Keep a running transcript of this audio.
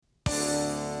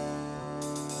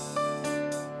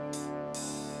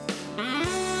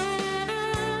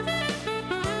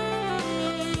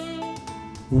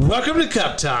Welcome to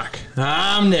Cup Talk.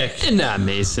 I'm Nick. And I'm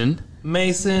Mason.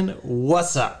 Mason,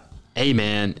 what's up? Hey,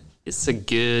 man, it's a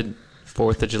good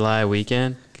 4th of July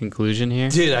weekend conclusion here.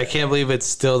 Dude, I can't believe it's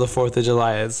still the 4th of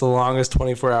July. It's the longest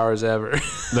 24 hours ever.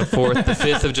 The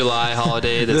 5th of July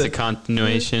holiday, that's a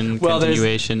continuation of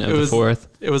the 4th.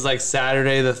 It was like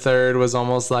Saturday the 3rd was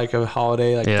almost like a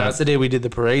holiday. Like that's the day we did the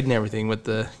parade and everything with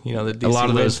the, the DC a lot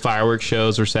of wind. those fireworks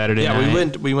shows were Saturday night.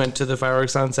 Yeah, we went to the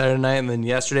fireworks on Saturday night, and then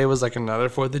yesterday was like another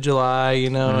 4th of July,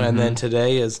 and then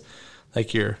today is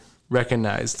like your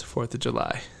recognized 4th of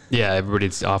July. Yeah,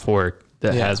 everybody's off work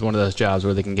that has one of those jobs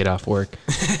where they can get off work.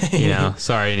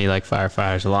 Sorry, any like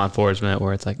firefighters or law enforcement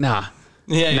where it's like, nah,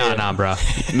 bro.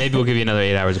 Maybe we'll give you another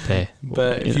 8 hours of pay.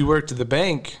 But if you worked at the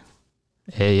bank,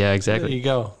 hey, yeah, exactly. there you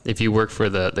go. If you work for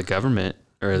the government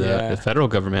or the federal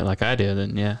government like I do,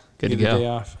 then good to go. Day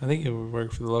off. I think it would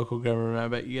work for the local government. I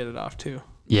bet you get it off too.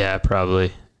 Yeah,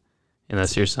 probably.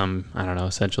 Unless you're some, I don't know,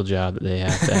 essential job that they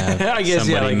have to have I guess,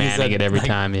 somebody manning it every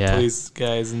time. Yeah. Police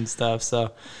guys and stuff.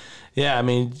 So, yeah, I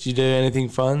mean, did you do anything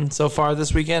fun so far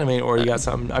this weekend? I mean, or you got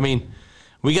something? I mean,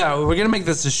 we're going to make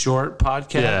this a short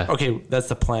podcast. Yeah. Okay, that's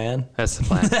the plan. That's the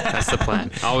plan. That's the plan.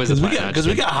 Always the plan. Because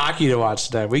we got hockey to watch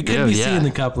tonight. We could be seeing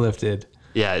the cup lifted.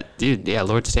 Yeah, dude. Yeah,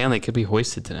 Lord Stanley could be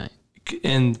hoisted tonight.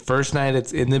 And first night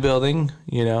it's in the building,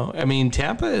 I mean,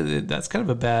 Tampa, that's kind of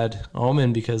a bad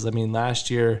omen because, I mean,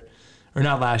 the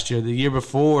year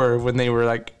before when they were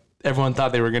like, everyone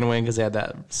thought they were going to win because they had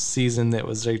that season that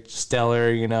was like stellar,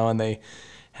 and they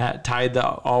had tied the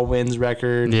all wins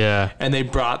record. Yeah. And they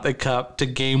brought the cup to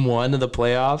game 1 of the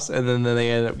playoffs, and then they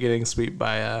ended up getting swept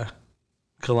by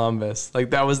Columbus.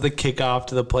 Like that was the kickoff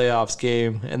to the playoffs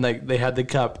game, and like they had the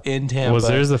cup in Tampa. Was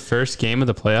theirs the first game of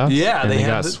the playoffs? Yeah, and they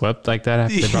got swept like that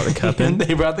after they brought the cup in.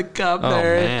 They brought the cup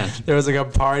there. Oh man, there was like a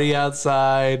party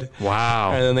outside.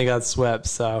 Wow. And then they got swept.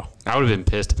 So I would have been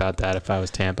pissed about that if I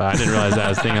was Tampa. I didn't realize that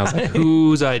was a thing. I was like,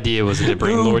 whose idea was it to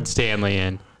bring Lord Stanley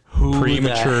in?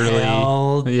 Prematurely. The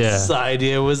hell's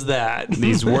idea was that?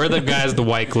 These were the guys with the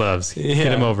white gloves. Get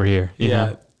him over here. You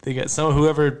know? They got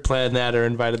whoever planned that or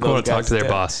invited those guys. Talk to their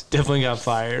boss. Definitely got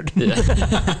fired.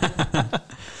 Yeah.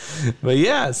 But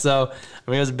yeah, so I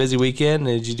mean, it was a busy weekend.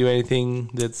 Did you do anything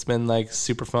that's been like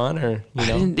super fun, or I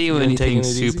didn't do anything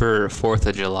super 4th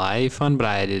of July fun,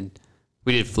 but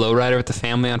we did Flow Rider with the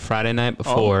family on Friday night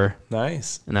before. Oh,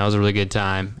 nice. And that was a really good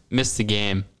time. Missed the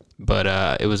game, but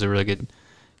it was a really good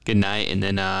night. And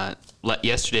then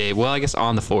yesterday, well, I guess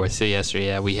on the 4th, so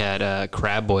yesterday, we had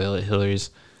crab boil at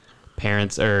Hillary's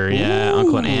parents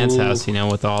uncle and aunt's house,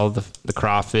 with all the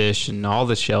crawfish and all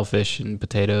the shellfish and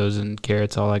potatoes and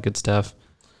carrots, all that good stuff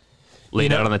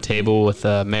laid out on the table with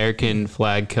American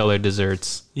flag colored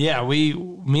desserts. Yeah,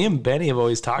 me and Benny have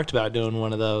always talked about doing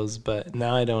one of those, but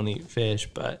now I don't eat fish.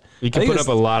 But you can put up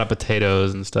a lot of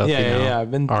potatoes and stuff.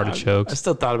 I've been artichokes. I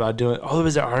still thought about doing. Oh,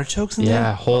 was there artichokes in there?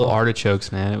 Yeah, whole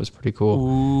artichokes, man. It was pretty cool.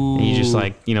 Ooh. And you just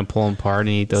pull them apart and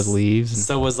eat those leaves.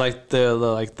 So was like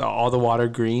all the water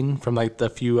green from like the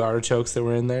few artichokes that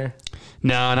were in there?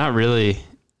 No, not really.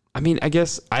 I mean, I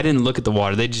guess I didn't look at the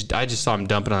water. I just saw them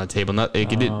dumping on the table. It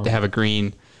didn't have a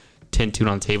green tint to it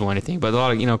on the table or anything, but a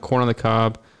lot of corn on the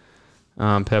cob,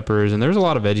 peppers, and there's a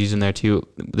lot of veggies in there too.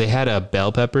 They had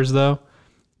bell peppers though,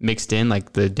 mixed in,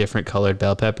 like the different colored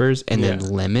bell peppers, and then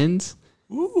lemons.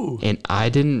 Ooh. And I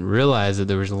didn't realize that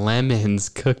there was lemons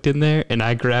cooked in there, and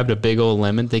I grabbed a big old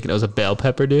lemon thinking it was a bell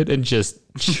pepper, dude, and just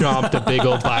chomped a big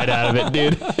old bite out of it,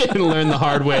 dude, and learned the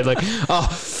hard way. Like,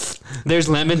 there's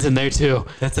lemons in there too.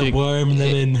 That's a warm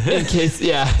lemon. In case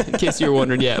you were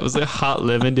wondering, it was a hot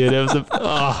lemon, dude. It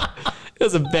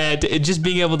was a bad. Just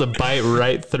being able to bite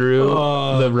right through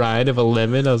the rind of a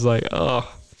lemon, I was like,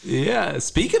 oh. Yeah.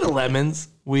 Speaking of lemons,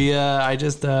 me and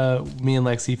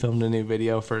Lexi filmed a new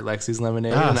video for Lexi's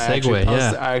Lemonade. And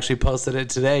I actually posted it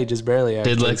today, just barely.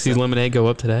 Did Lexi's Lemonade go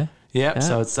up today? Yep. Yeah.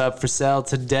 So it's up for sale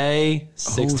today.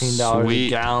 $16 a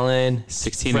gallon.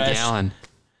 $16 a gallon.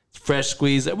 Fresh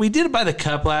squeeze. We did it by the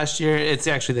cup last year. It's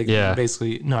actually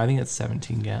basically, no, I think it's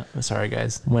 17 gallon. Sorry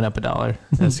guys, went up $1.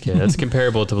 That's good. That's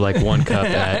comparable to like one cup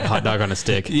at Hot Dog on a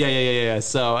Stick. Yeah.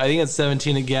 So I think it's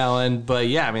 17 a gallon, but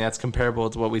yeah, I mean that's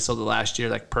comparable to what we sold it last year,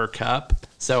 like per cup.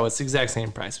 So it's the exact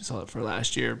same price we sold it for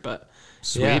last year. But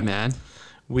sweet, man.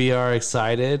 We are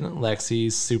excited.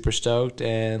 Lexi's super stoked,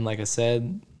 and like I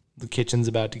said, the kitchen's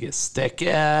about to get sticky.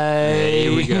 Hey,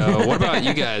 here we go. What about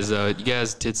you guys, though? You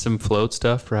guys did some float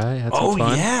stuff, right? Had some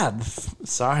fun? Yeah.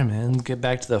 Sorry, man. Get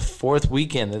back to the 4th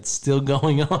weekend. It's still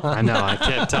going on. I know. I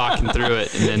kept talking through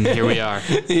it, and then here we are.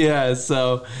 Yeah,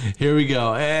 so here we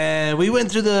go. And we went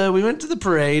to the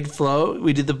parade float.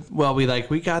 We did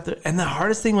we got there. And the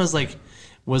hardest thing was, like,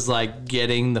 was like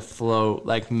getting the float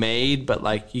like made, but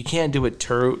like you can't do it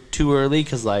too early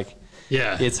because like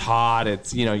it's hot.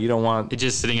 It's you don't want it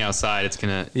just sitting outside. It's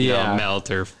gonna Yeah. melt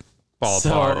or fall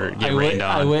apart or get rained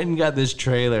on. I went and got this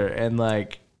trailer, and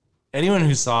like anyone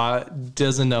who saw it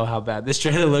doesn't know how bad this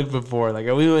trailer looked before. Like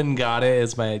we went and got it.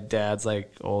 It's my dad's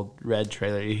like old red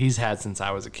trailer. He's had since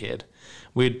I was a kid.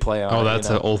 We'd play on. Oh, that's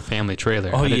an old family trailer.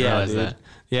 Oh, I didn't yeah, realize dude. that.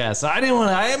 Yeah, so I didn't want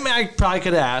to. I probably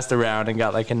could have asked around and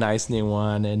got like a nice new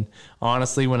one. And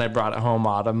honestly, when I brought it home,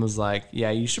 Autumn was like,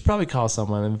 "Yeah, you should probably call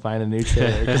someone and find a new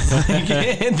trailer." 'Cause, like,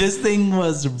 this thing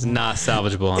was It's not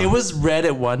salvageable. Huh? It was red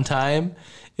at one time.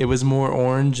 It was more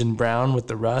orange and brown with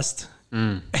the rust.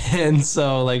 And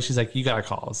so like she's like, "You gotta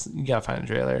call us. You gotta find a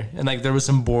trailer." And like there was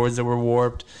some boards that were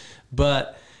warped,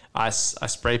 but I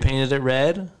spray painted it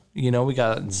red. We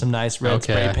got some nice red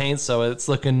spray paint, so it's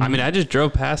looking. I mean, I just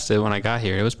drove past it when I got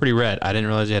here. It was pretty red. I didn't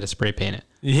realize you had to spray paint it.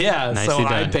 Yeah, Nicely so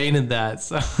I done. painted that.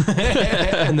 So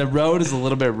and the road is a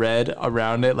little bit red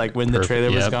around it. Like when the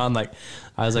trailer was gone, like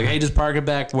I was like, "Hey, just park it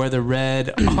back where the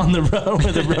red on the road,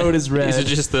 where the road is red." These are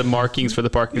just the markings for the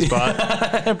parking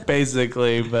spot.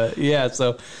 Basically, but yeah.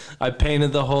 So I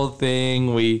painted the whole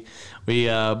thing. We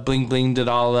bling blinged it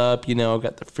all up.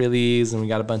 Got the frillies, and we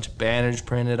got a bunch of banners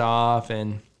printed off,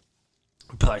 and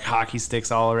put like hockey sticks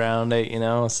all around it.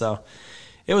 So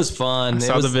it was fun. I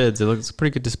saw the vids. It looks a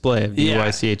pretty good display of the Yeah.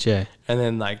 UICHA. And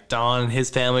then like Don and his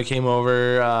family came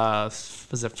over.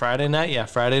 Was it Friday night? Yeah,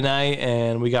 Friday night,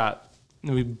 and we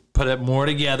put it more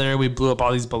together. We blew up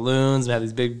all these balloons. We had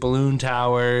these big balloon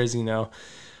towers.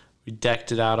 We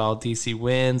decked it out all DC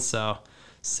Wind. So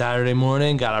Saturday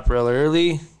morning, got up real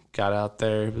early, got out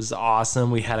there. It was awesome.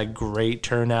 We had a great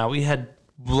turnout. We had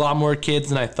a lot more kids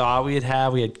than I thought we'd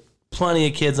have. We had plenty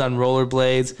of kids on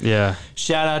rollerblades. Yeah.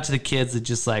 Shout out to the kids that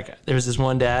just like, there was this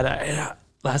one dad,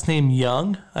 last name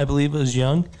Young, I believe it was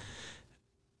Young.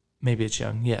 Maybe it's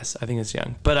Young. Yes, I think it's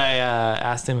Young. But I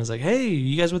asked him, I was like, "Hey,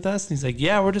 you guys with us?" And he's like,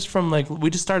 "Yeah, we're just from like, we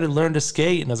just started learning to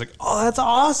skate." And I was like, "Oh, that's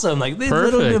awesome." Like they've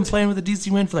literally been playing with the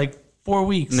DC Wind for like 4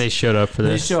 weeks. And they showed up for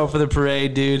this. They show up for the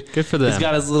parade, dude. Good for them. He's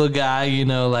got his little guy,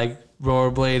 like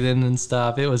rollerblading and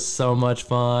stuff. It was so much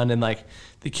fun. And like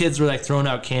the kids were like throwing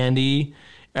out candy.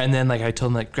 And then like I told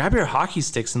them like, grab your hockey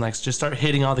sticks and like just start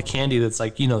hitting all the candy that's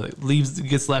like, that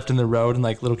gets left in the road, and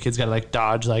like little kids got to like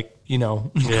dodge like,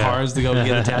 cars to go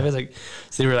get a tab. It's like,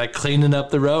 so they were like cleaning up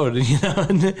the road,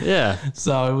 And Yeah.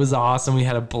 So it was awesome. We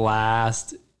had a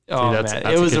blast. Oh, that's man.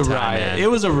 a It was good a time, riot. man.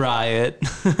 It was a riot.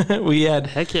 We had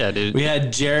Heck yeah, dude. we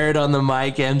had Jared on the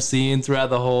mic emceeing throughout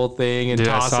the whole thing, and Dude,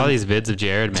 I tossing, saw these vids of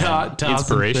Jared, man. tossing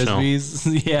Inspirational.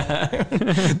 frisbees. Yeah,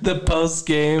 the post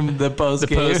game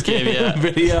post-game, yeah.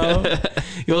 video.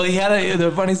 Well,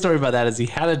 the funny story about that is he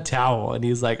had a towel, and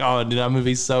he's like, "Oh, dude, I'm gonna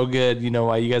be so good."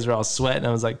 While you guys are all sweating,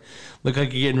 I was like, "Look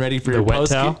like you're getting ready for your wet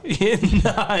post towel?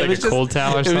 Like a cold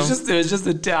towel or It was just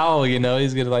a towel,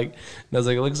 He's gonna like. And I was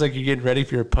like, "It looks like you're getting ready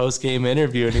for your post game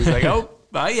interview," and he's like, "Oh."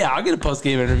 Yeah, I'll get a post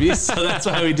game interview. So that's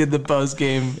why we did the post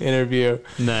game interview.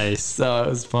 Nice. So it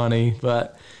was funny.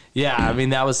 But yeah, I mean,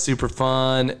 that was super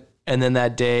fun. And then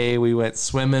that day we went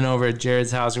swimming over at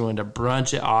Jared's house. We went to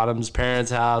brunch at Autumn's parents'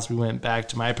 house. We went back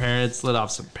to my parents, lit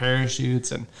off some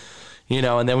parachutes, and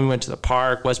then we went to the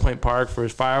park, West Point Park, for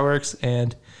his fireworks,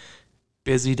 and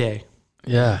busy day.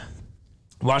 Yeah.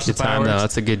 Watch the Good time fireworks. though.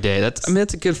 That's a good day. That's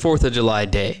a good 4th of July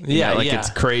day. Yeah, Like yeah. it's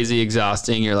crazy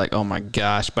exhausting. You're like, oh my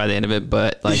gosh, by the end of it.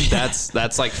 But like that's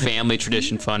like family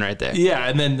tradition fun right there. Yeah,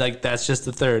 and then like that's just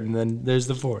the third, and then there's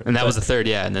the fourth. And that was the third,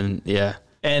 yeah. And then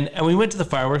And we went to the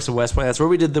fireworks at West Point. That's where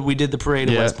we did the parade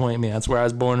at West Point. Man, that's where I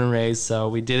was born and raised. So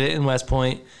we did it in West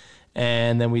Point,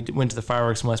 and then we went to the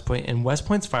fireworks in West Point. And West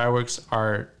Point's fireworks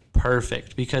are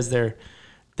perfect because they're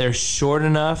short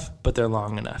enough, but they're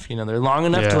long enough. They're long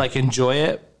enough to like enjoy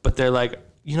it, but they're like,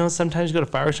 sometimes you go to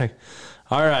fireworks like,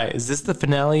 all right, is this the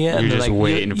finale yet? And You're they're just like,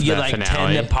 waiting for you that like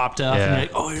finale. 10 that popped up, and you're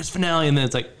like, oh, here's finale, and then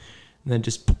it's like, and then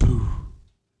just poo,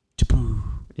 poo.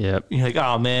 Yep. You're like,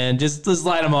 oh man, just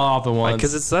light them all off at once.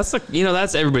 Because that's like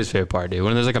that's everybody's favorite part, dude.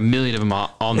 When there's like a million of them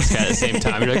all on the sky at the same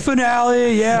time, you're like,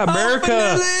 finale, yeah,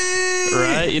 America,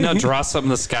 right? Draw something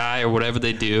in the sky or whatever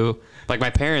they do. Like my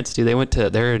parents do.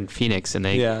 They're in Phoenix, and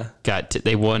they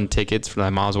they won tickets for my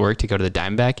mom's work to go to the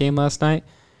Diamondback game last night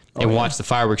and watch the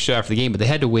fireworks show after the game. But they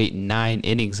had to wait 9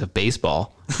 innings of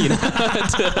baseball,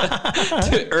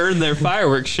 to earn their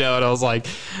fireworks show. And I was like,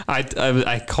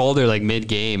 I called her like mid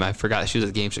game. I forgot she was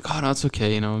at the game. She's like, oh no, it's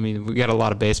okay. We got a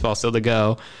lot of baseball still to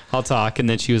go. I'll talk. And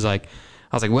then she was like,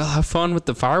 I was like, well, have fun with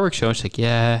the fireworks show. And she's like,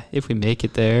 yeah, if we make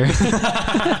it there.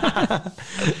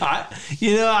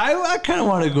 I kind of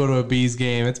want to go to a Bees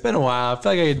game. It's been a while. I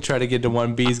feel like I could try to get to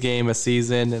one Bees game a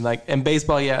season. And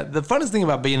baseball, yeah. The funnest thing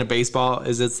about being a baseball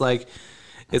is it's like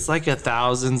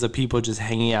thousands of people just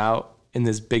hanging out in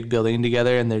this big building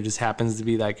together, and there just happens to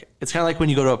be like, it's kind of like when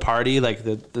you go to a party, like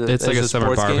it's like a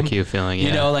summer barbecue feeling. Yeah.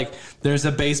 You know, like there's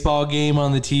a baseball game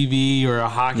on the TV or a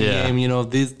hockey game, you know,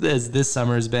 this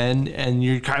summer's been, and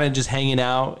you're kind of just hanging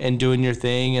out and doing your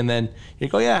thing, and then you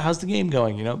go, yeah, how's the game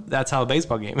going? You know, that's how a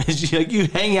baseball game is. You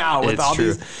hang out with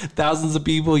these thousands of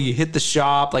people, you hit the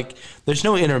shop, like there's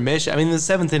no intermission. I mean, the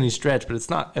 7th inning stretch, but it's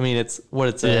not, I mean, it's what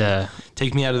it's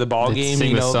take me out of the ball game, sing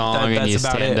you know, the song that's and you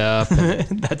about stand it.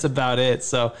 up. That's about it.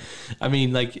 So, I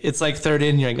mean, like, it's like 3rd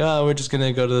inning, you're like, oh, we're just going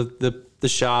to go to the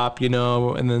shop, you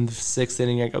know, and then the 6th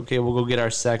inning, you're like, okay, we'll go get our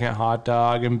second hot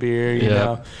dog and beer, you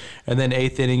know, and then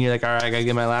 8th inning, you're like, all right, I got to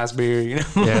get my last beer, you know.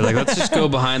 Yeah, like, let's just go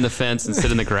behind the fence and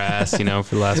sit in the grass, you know,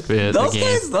 for the last bit of the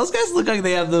game. Those guys look like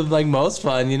they have the, like, most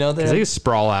fun, you know. They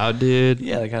sprawl out, dude.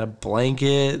 Yeah, they got a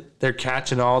blanket. They're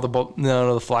catching all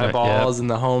the fly balls and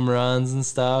the home runs and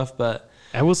stuff, but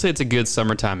I will say it's a good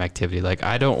summertime activity. Like,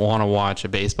 I don't want to watch a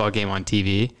baseball game on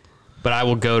TV, but I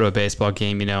will go to a baseball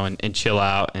game, you know, and chill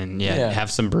out and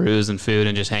have some brews and food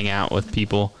and just hang out with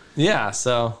people. Yeah,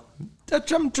 so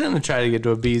I'm trying to try to get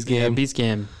to a Bees game. Yeah, Bees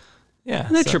game. Yeah.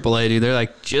 And they're AAA, dude. They're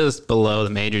like just below the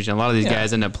majors. And a lot of these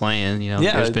guys end up playing, you know.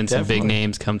 Yeah, there's been some big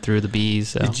names come through the Bees.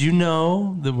 So. Did you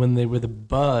know that when they were the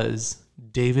Buzz,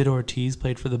 David Ortiz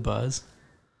played for the Buzz?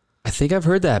 I think I've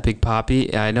heard that, Big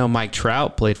Poppy. I know Mike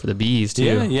Trout played for the Bees,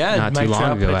 too. Yeah. Not Mike too long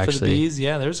Trout ago, played actually. For the Bees.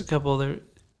 Yeah, there's a couple there.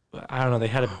 I don't know. They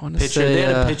had a pitcher. They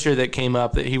had a pitcher that came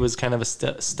up that he was kind of a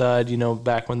stud, you know,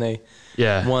 back when they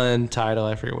won title.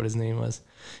 I forget what his name was.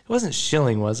 It wasn't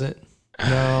Schilling, was it?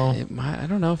 No. I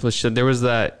don't know if it was Schilling. There was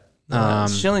that.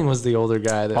 Schilling was the older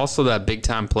guy. Also, that big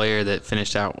time player that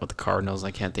finished out with the Cardinals.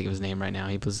 I can't think of his name right now.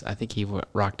 I think he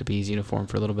rocked a Bees uniform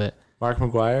for a little bit. Mark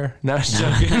McGwire? No, I was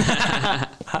joking.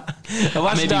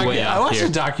 I watched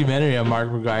a documentary on Mark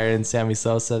McGwire and Sammy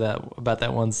Sosa about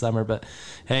that one summer. But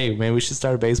hey, man, we should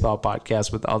start a baseball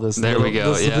podcast with all this.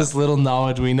 This little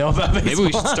knowledge we know about baseball. Maybe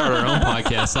we should start our own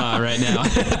podcast right now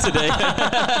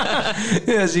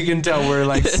today. As you can tell, we're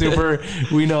like super.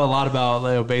 We know a lot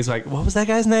about baseball. Like, what was that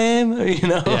guy's name? You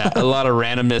know? Yeah, a lot of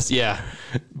randomness. Yeah,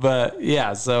 but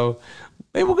yeah, so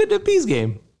maybe we'll get to a Bees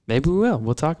game. Maybe we will.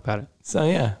 We'll talk about it. So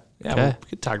yeah. Yeah, we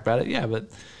could talk about it. Yeah,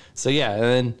 and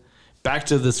then back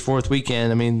to this 4th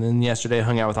weekend. I mean, then yesterday I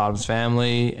hung out with Autumn's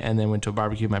family, and then went to a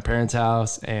barbecue at my parents'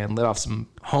 house and lit off some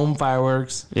home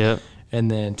fireworks. Yeah.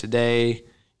 And then today,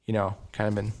 you know, kind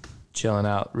of been chilling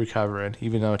out, recovering,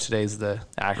 even though today's the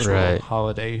actual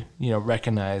holiday, you know,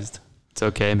 recognized. It's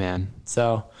okay, man.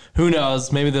 So who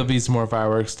knows? Maybe there'll be some more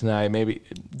fireworks tonight. Maybe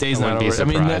day's not over.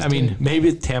 I mean,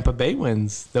 maybe Tampa Bay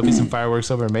wins. There'll be some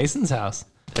fireworks over at Mason's house.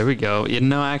 There we go. You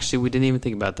know, actually, we didn't even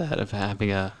think about that, of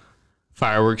having a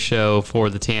fireworks show for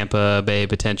the Tampa Bay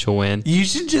potential win. You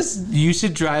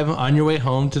should drive on your way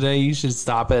home today. You should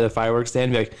stop at a fireworks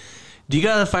stand and be like, do you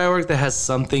got a firework that has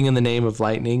something in the name of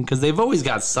lightning? Because they've always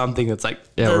got something that's like,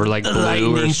 or like blue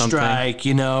lightning or something. Strike,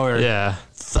 you know, or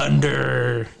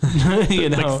thunder, you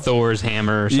know, like Thor's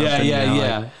hammer or something.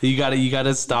 Yeah. You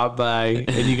gotta stop by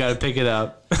and you gotta pick it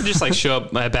up. Just like show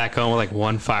up back home with like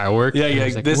one firework. Yeah, you're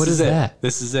like, what is that?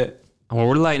 This is it. Well,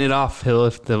 we're lighting it off, Hill,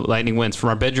 if the lightning wins from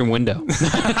our bedroom window.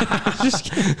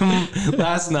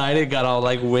 Last night it got all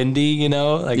like windy, you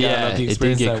know, like I don't know if you it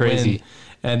did get crazy. Wind.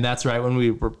 And that's right when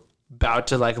we were about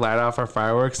to like light off our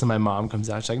fireworks, and my mom comes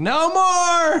out. She's like, "No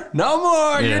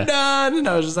more, you're done." And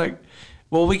I was just like,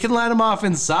 "Well, we can light them off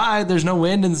inside. There's no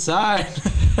wind inside."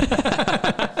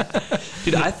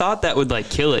 Dude, I thought that would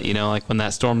like kill it, you know, like when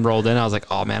that storm rolled in, I was like,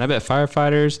 "Oh man, I bet fire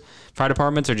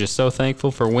departments are just so thankful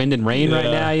for wind and rain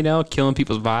right now, you know, killing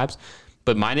people's vibes."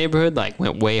 But my neighborhood like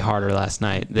went way harder last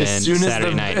night than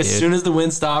Saturday night. As soon as the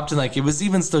wind stopped and like it was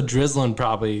even still drizzling,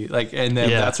 probably like, and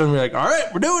then that's when we were like, "All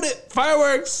right, we're doing it,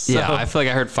 fireworks." So, yeah, I feel like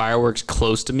I heard fireworks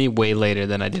close to me way later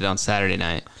than I did on Saturday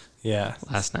night. Yeah,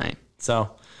 last night.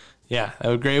 So, yeah, it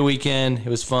was a great weekend. It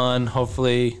was fun.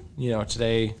 Hopefully, you know,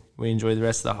 today we enjoy the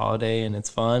rest of the holiday and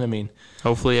it's fun. I mean,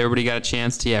 hopefully everybody got a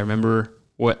chance to remember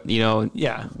what, you know,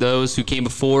 those who came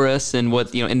before us and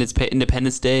what, you know,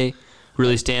 Independence Day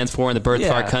really stands for in the birth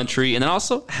of our country, and then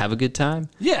also have a good time.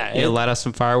 Yeah, light off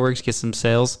some fireworks, get some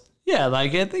sales. Yeah,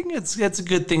 like I think it's a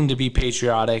good thing to be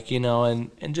patriotic, you know,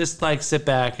 and just like sit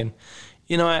back and,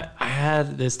 you know, I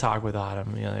had this talk with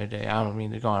Autumn the other day. I don't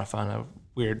mean to go on a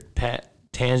weird pet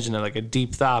tangent of like a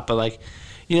deep thought, but like,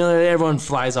 you know, everyone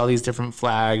flies all these different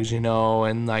flags, you know,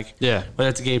 and like, Yeah. whether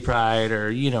it's a gay pride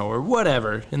or, you know, or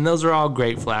whatever. And those are all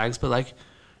great flags, but like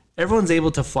everyone's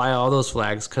able to fly all those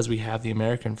flags because we have the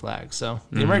American flag. So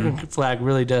the American flag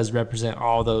really does represent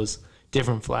all those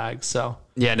different flags. So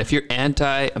Yeah, and if you're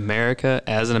anti-America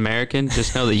as an American,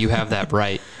 just know that you have that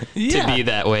right Yeah. to be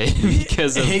that way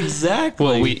because of exactly.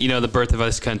 well, the birth of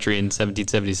this country in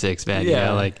 1776, man. Yeah. You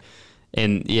know, like,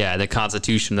 and yeah, the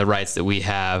Constitution, the rights that we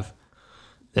have.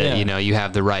 That Yeah. you know, you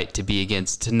have the right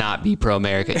to not be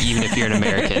pro-America, even if you're an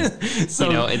American. So-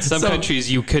 you know, in some so- countries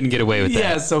you couldn't get away with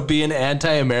Yeah, that. so being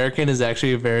anti-American is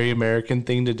actually a very American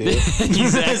thing to do.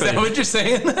 Exactly. Is that what you're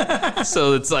saying?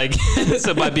 So it's like,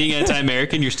 so by being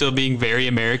anti-American, you're still being very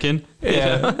American.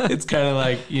 Yeah, it's kind of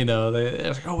like, you know,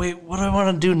 they're like, oh wait, what do I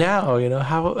want to do now? You know,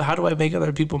 how do I make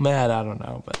other people mad? I don't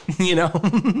know, but you know,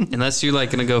 Unless you're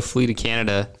like gonna go flee to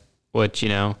Canada, which, you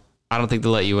know, I don't think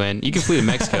they'll let you in. You can flee to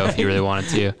Mexico if you really wanted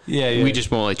to. Yeah. We just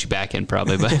won't let you back in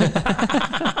probably,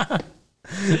 but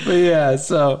but yeah.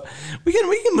 So we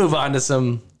can move on to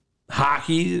some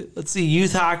hockey. Let's see,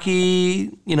 youth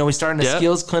hockey. You know, we started a Yep.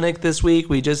 skills clinic this week.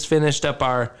 We just finished up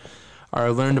our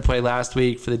learn to play last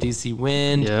week for the DC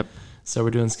Wind. yep. So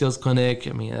we're doing skills clinic.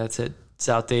 I mean, that's at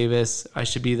South Davis. I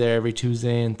should be there every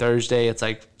Tuesday and Thursday. It's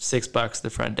like $6 at the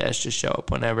front desk. Just show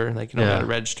up whenever. Like, you don't Yeah. got to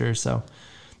register. So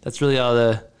that's really all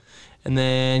and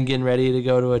then getting ready to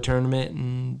go to a tournament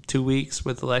in 2 weeks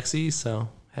with Alexi. So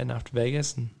heading off to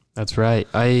Vegas. And That's right.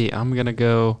 I'm gonna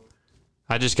go.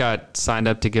 I just got signed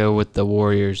up to go with the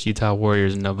Warriors, Utah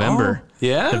Warriors in November. Oh,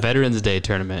 yeah? The Veterans Day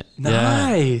tournament. Yeah.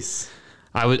 Nice.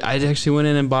 I actually went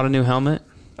in and bought a new helmet.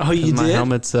 Oh, you 'Cause my did?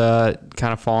 helmet's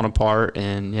kind of falling apart,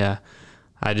 and yeah,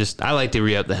 I like to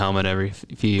re-up the helmet every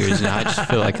few years. You know, I just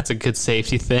feel like it's a good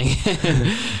safety thing.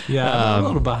 Yeah, I'm a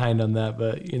little behind on that,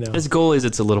 but you know. As goalies,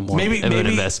 it's a little more of an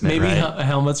investment, maybe right?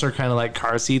 helmets are kind of like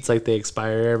car seats, like they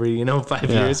expire every 5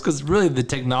 Yeah. years. Because really, the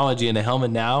technology in a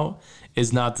helmet now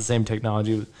is not the same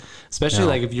technology. Especially No.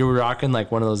 like if you were rocking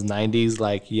like one of those '90s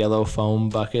like yellow foam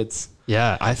buckets.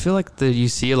 Yeah, I feel like you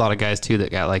see a lot of guys too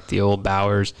that got like the old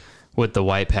Bowers with the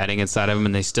white padding inside of them,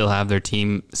 and they still have their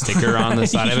team sticker on the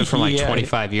side of it from like Yeah.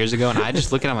 25 years ago. And I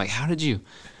just look at them like, how did you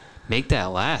make that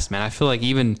last, man? I feel like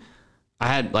even I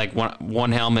had like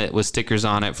one helmet with stickers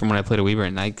on it from when I played a Weber,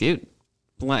 and like, dude,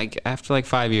 like after like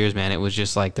 5 years, man, it was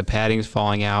just like the padding's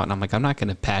falling out, and I'm like, I'm not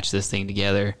gonna patch this thing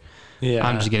together. Yeah,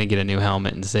 I'm just gonna get a new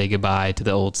helmet and say goodbye to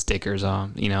the old stickers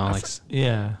on, you know, like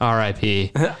yeah.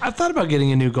 R.I.P. I thought about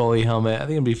getting a new goalie helmet. I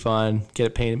think it'd be fun. Get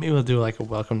it painted. Maybe we'll do like a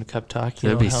welcome to Cup Talk.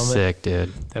 That'd be helmet. sick,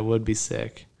 dude. That would be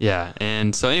sick. Yeah.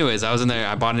 And so anyways, I was in there,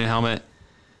 I bought a new helmet,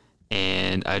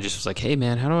 and I just was like, hey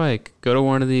man, how do I go to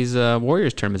one of these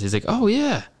Warriors tournaments? He's like, oh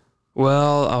yeah.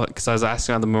 Well, because I was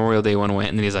asking on the Memorial Day when I went,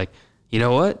 and then he's like, you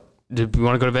know what? Do you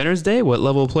want to go to Veterans Day? What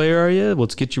level of player are you?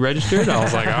 Let's get you registered. I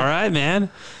was like, all right, man.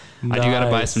 I do got to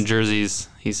buy Nice. some jerseys.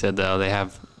 He said, though, they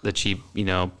have the cheap,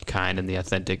 kind and the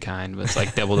authentic kind, but it's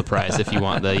like double the price if you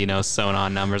want the, sewn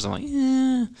on numbers. I'm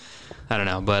like, I don't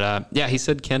know. But yeah, he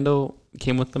said Kendall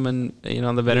came with them and,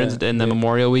 on the Veterans Yeah, in the yeah.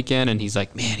 Memorial weekend. And he's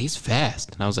like, man, he's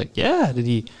fast. And I was like, yeah,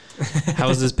 how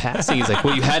was his passing? He's like,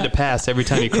 well, you had to pass every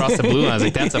time you crossed the blue line. I was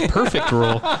like, that's a perfect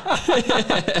rule.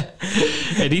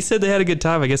 And he said they had a good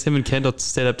time. I guess him and Kendall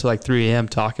stayed up to like 3 a.m.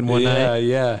 talking one night.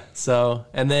 Yeah. So,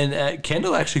 and then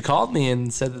Kendall actually called me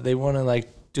and said that they want to like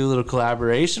do a little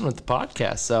collaboration with the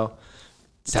podcast. So,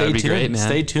 That would be tuned. great, man.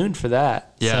 Stay tuned for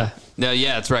that. Yeah. So, No,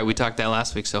 yeah, that's right. We talked that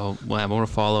last week, so I want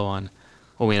to follow on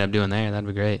what we end up doing there. That'd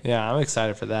be great. yeah, I'm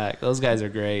excited for that. Those guys are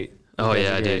great. Those Oh, guys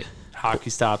yeah, are great. dude. Hockey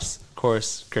Stops, of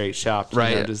course, great shop.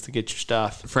 Right. Just to get your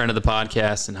stuff. Friend of the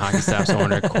podcast and Hockey Stops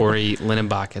owner, Corey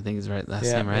Lindenbach, I think is right last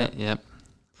Yeah, name, right? Yep.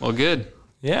 Well, good.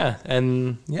 Yeah,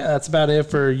 and yeah, that's about it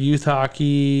for youth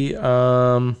hockey.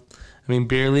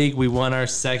 Beer league. We won our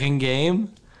second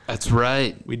game. That's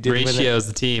right. We did win it. Ratio's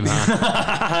the team,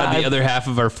 huh? The other half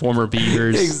of our former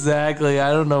Beavers. Exactly.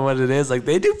 I don't know what it is. Like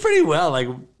they do pretty well. Like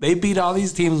they beat all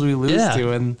these teams we lose Yeah.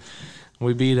 to, and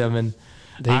we beat them. And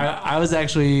I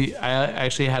actually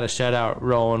had a shutout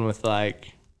rolling with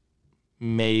like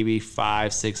maybe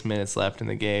 5-6 minutes left in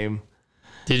the game.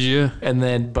 Did you? And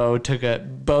then Bo took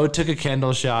a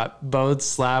Kendall shot. Bo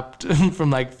slapped from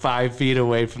like 5 feet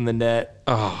away from the net.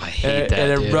 Oh, I hate that,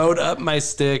 And it dude. rode up my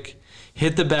stick,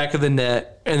 hit the back of the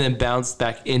net, and then bounced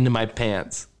back into my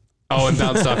pants. Oh, and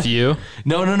bounced off you?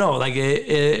 No. Like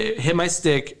it hit my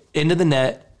stick into the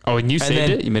net. Oh, and you saved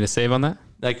then- it? You made a save on that?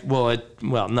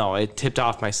 It tipped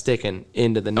off my stick and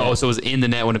into the net. Oh, so it was in the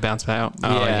net when it bounced back out? Oh,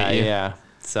 I hate you. yeah.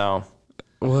 So,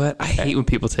 What? I hate when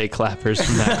people take clappers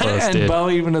from that close, and dude. Bo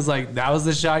even was like, "That was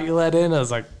the shot you let in." I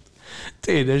was like,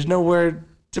 dude, there's nowhere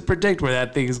to predict where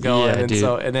that thing's going. Yeah, and dude.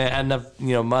 so, and it had enough,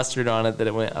 mustard on it that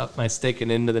it went up my stick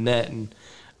and into the net and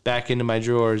back into my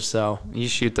drawers. So You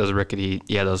shoot those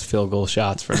those field goal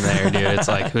shots from there, dude. It's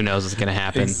like, who knows what's going to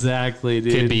happen. exactly,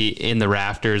 dude. Could be in the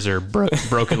rafters or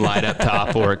broken light up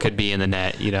top, or it could be in the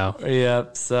net,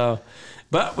 Yep. So,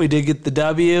 but we did get the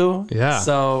W. Yeah.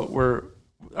 So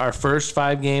our first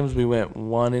 5 games, we went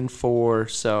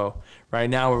 1-4. So right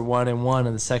now we're 1-1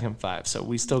 in the second 5. So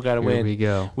we still got to win. Here we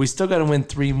go. We still got to win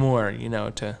 3 more, to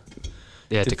To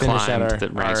finish climb out the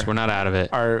ranks. We're not out of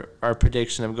it. our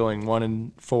prediction of going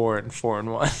 1-4 and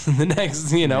 4-1 in the next,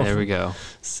 There we go.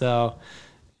 So,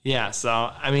 yeah. So,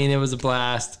 I mean, it was a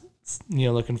blast.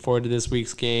 Looking forward to this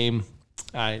week's game.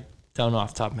 I don't know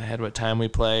off the top of my head what time we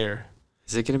play, or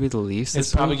Is it going to be the Leafs?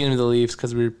 it's probably going to be the Leafs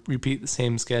because we repeat the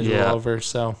same schedule over.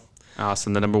 So,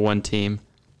 Awesome. The number 1 team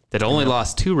that only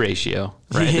lost 2 ratio,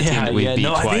 right? The team that we beat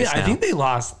twice I think they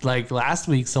lost like last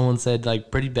week. Someone said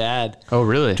like pretty bad Oh,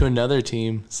 really? to another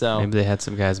team. So Maybe they had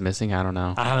some guys missing. I don't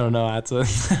know. I don't know. That's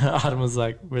what Autumn was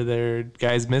like. Were there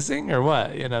guys missing or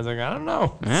what? And I was like, I don't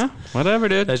know. Yeah, whatever,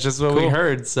 dude. That's just what we Cool.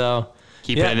 heard. So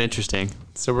Keeping it interesting.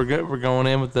 So we're good. We're going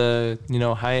in with the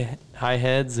high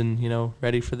heads and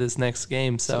ready for this next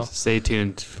game. So Stay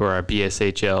tuned for our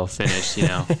BSHL finish.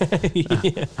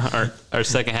 Our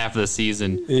second half of the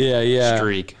season yeah.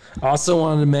 streak. Also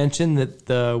wanted to mention that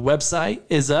the website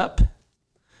is up.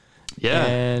 Yeah.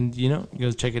 And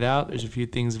go check it out. There's a few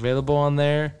things available on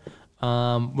there.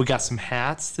 We got some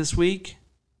hats this week.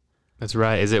 That's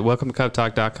right. Is it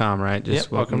welcomecuptalk.com, right?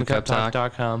 Just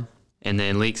welcomecuptalk.com. And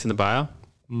then links in the bio?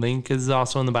 Link is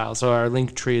also in the bio. So our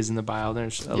link tree is in the bio.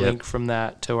 There's a link from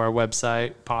that to our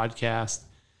website, podcast,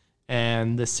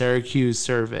 and the Syracuse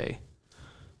survey.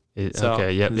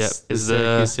 Okay, yep. The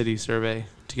Syracuse City survey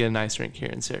to get a nice rink here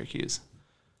in Syracuse.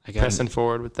 Pressing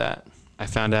forward with that. I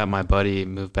found out my buddy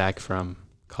moved back from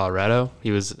Colorado.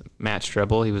 He was Matt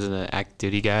Strebel. He was an active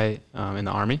duty guy in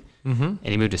the Army. Mm-hmm. And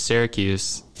he moved to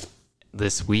Syracuse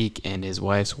this week, and his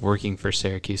wife's working for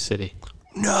Syracuse City.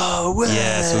 No way.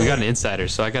 Yeah, so we got an insider.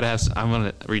 So I'm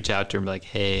gonna reach out to her and be like,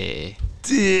 hey,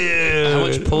 dude, how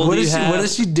much pull do you have? What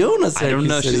is she doing at Syracuse I don't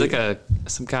know. City? She's like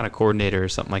some kind of coordinator or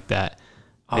something like that.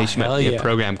 Maybe she might be a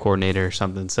program coordinator or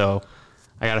something. So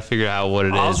I got to figure out what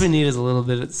it is. All we need is a little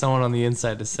bit of someone on the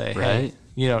inside to say, right?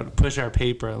 Hey, to push our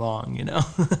paper along,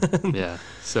 Yeah.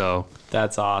 So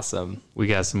that's awesome. We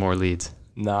got some more leads.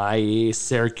 Nice.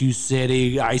 Syracuse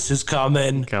City, ice is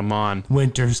coming. Come on.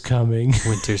 Winter's coming.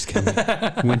 Winter's coming.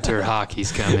 Winter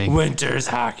hockey's coming. Winter's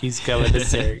hockey's coming to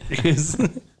Syracuse.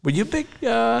 Were you a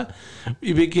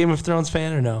big Game of Thrones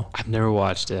fan or no? I've never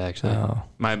watched it, actually. Oh.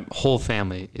 My whole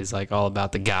family is like all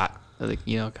about the call it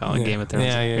Game of Thrones.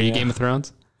 Yeah, Are you Game of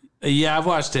Thrones? Yeah, I've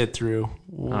watched it through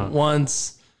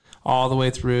once, all the way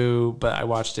through, but I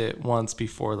watched it once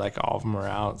before like all of them are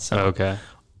out. So okay.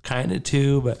 Kind of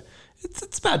too, but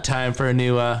it's about time for a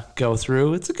new go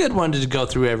through. It's a good one to go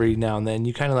through every now and then.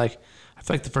 You kind of I feel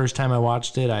like the first time I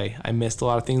watched it, I missed a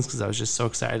lot of things because I was just so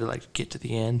excited to get to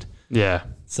the end. Yeah.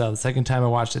 So the second time I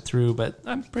watched it through, but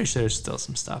I'm pretty sure there's still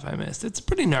some stuff I missed. It's a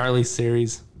pretty gnarly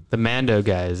series. The Mando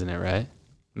guy, isn't it, right?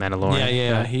 Mandalorian.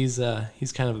 Yeah.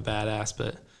 He's kind of a badass,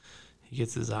 but he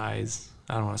gets his eyes.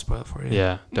 I don't want to spoil it for you.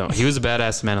 Yeah, don't. He was a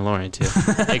badass Mandalorian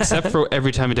too, except for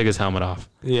every time he took his helmet off.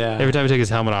 Yeah. Every time he took his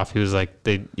helmet off, he was like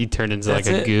he turned into That's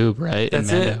like a it. goob, right? That's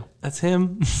in Mando. it. That's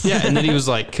him. Yeah, and then he was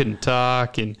couldn't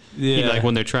talk, and he,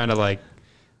 when they're trying to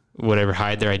whatever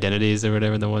hide their identities or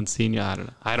whatever in the one scene. Yeah,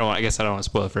 I don't know. I guess I don't want to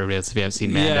spoil it for everybody else if you haven't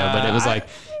seen Mando, but it was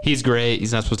he's great.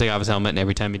 He's not supposed to take off his helmet, and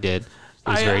every time he did, it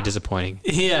was very disappointing.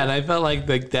 Yeah, and I felt like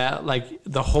that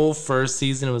the whole first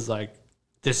season was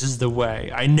this is the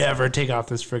way. I never take off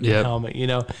this freaking helmet,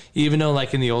 Even though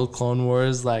in the old Clone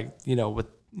Wars,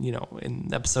 in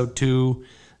episode 2,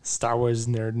 Star Wars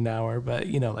Nerd an Hour, but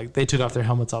they took off their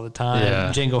helmets all the time.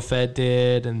 Yeah. Jango Fett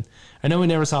did, and I know we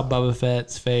never saw Boba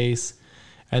Fett's face.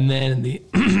 And then the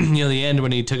the end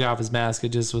when he took off his mask, it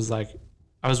just was I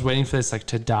was waiting for this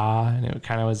ta-da, and it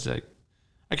kind of was I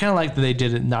kind of like that they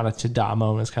did it not a ta-da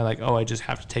moment. It's kind of I just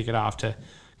have to take it off to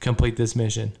complete this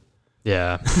mission.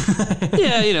 Yeah.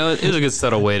 Yeah, it was a good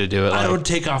subtle way to do it. I don't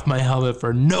take off my helmet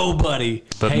for nobody.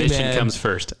 But mission comes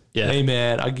first. Yeah. Hey,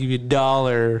 man, I'll give you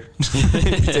 $1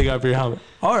 if you take off your helmet.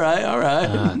 All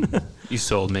right. You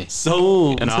sold me.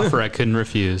 Sold. An offer I couldn't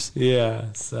refuse. Yeah,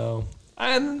 so...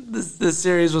 And this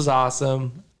series was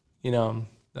awesome. That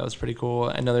was pretty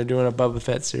cool. I know they're doing a Boba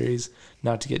Fett series,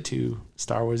 not to get too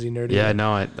Star Wars-y nerdy. Yeah,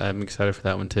 no, I'm excited for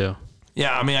that one too.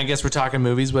 Yeah, I mean, I guess we're talking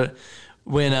movies, but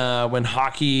when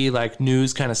hockey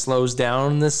news kind of slows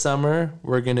down this summer,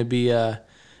 we're going to be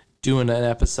doing an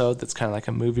episode that's kind of like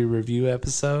a movie review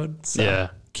episode. So Yeah.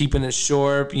 keeping it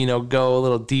short, go a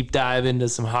little deep dive into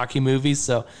some hockey movies.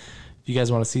 So if you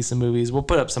guys want to see some movies, we'll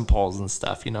put up some polls and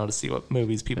stuff, to see what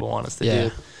movies people want us to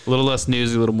do. A little less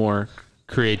newsy, a little more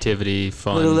creativity,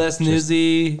 fun. A little less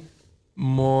newsy,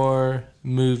 more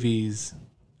movies.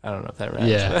 I don't know if that rhymes.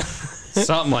 Yeah.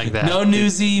 Something like that. No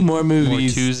newsy, more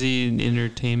movies. More Tuesday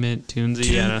entertainment,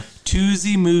 Tunesy.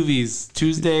 Tuesday movies.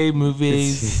 Tuesday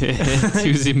movies.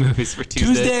 Tuesday movies for Tuesday.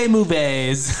 Tuesday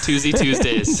movies. Tuesday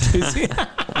Tuesdays.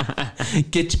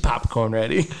 Get your popcorn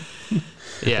ready.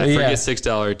 Yeah, forget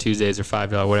 $6 Tuesdays or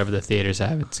 $5, whatever the theaters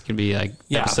have. It's gonna be like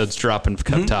episodes dropping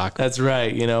Cup Talk. That's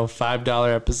right.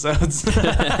 $5 episodes.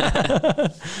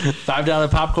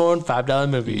 $5 popcorn, $5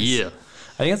 movies. Yeah.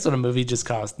 I think that's what a movie just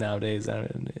costs nowadays.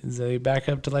 Is they back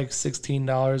up to like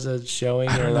 $16 a showing?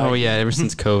 Oh yeah, ever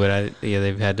since COVID,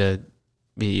 they've had to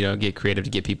get creative to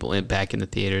get people back in the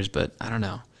theaters. But I don't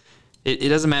know. It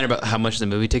doesn't matter about how much the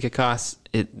movie ticket costs.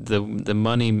 The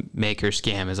money maker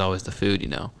scam is always the food,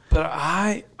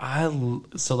 But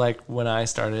so like when I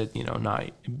started, not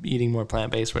eating more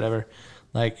plant-based, whatever,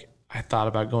 like I thought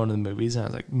about going to the movies and I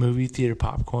was like, movie theater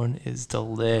popcorn is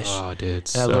delish. Oh, dude,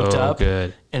 it's and I looked up,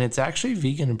 good. And it's actually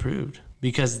vegan approved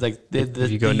because like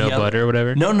if you go no butter or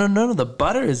whatever. No. The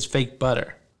butter is fake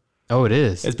butter. Oh, it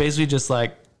is. It's basically just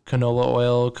like canola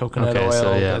oil, coconut oil.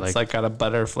 So yeah, that's like got a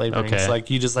butter flavoring. Okay. It's like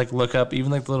you just like look up,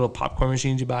 even like the little popcorn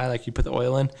machines you buy, like you put the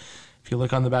oil in. If you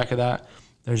look on the back of that,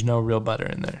 there's no real butter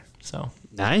in there. So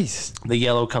nice. The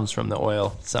yellow comes from the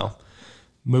oil. So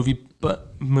movie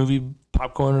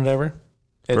popcorn or whatever.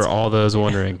 For all those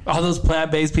wondering. All those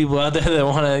plant-based people out there that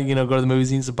want to, go to the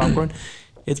movies and eat some popcorn.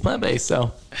 It's plant-based,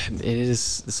 so. It is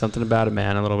something about it,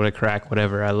 man. A little bit of crack,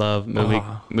 whatever. I love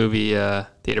movie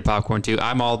theater popcorn, too.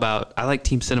 I like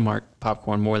Team Cinemark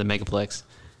popcorn more than Megaplex.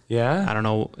 Yeah? I don't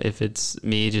know if it's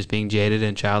me just being jaded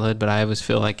in childhood, but I always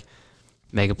feel like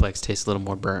Megaplex tastes a little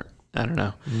more burnt. I don't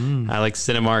know. I like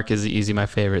Cinemark is easy my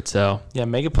favorite, so. Yeah,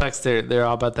 Megaplex, they're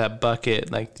all about that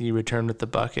bucket, like you return with the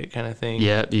bucket kind of thing.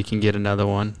 Yeah, you can get another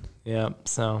one. Yeah,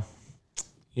 so,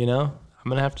 I'm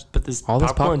going to have to put this all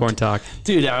this popcorn talk.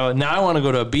 Dude, now I want to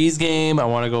go to a Bees game. I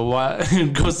want to go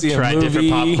see a movie. Try different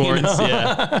popcorns,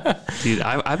 yeah. Dude,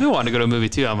 I've been wanting to go to a movie,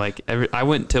 too. I'm like, I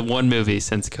went to one movie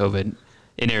since COVID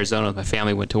in Arizona. My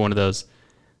family went to one of those.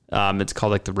 It's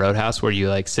called like the Roadhouse, where you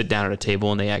like sit down at a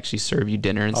table and they actually serve you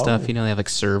dinner and stuff. They have like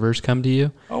servers come to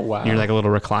you. Oh, wow. And you're like a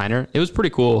little recliner. It was pretty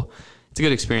cool. It's a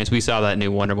good experience. We saw that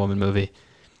new Wonder Woman movie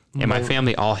and my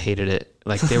family all hated it.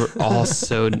 Like they were all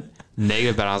so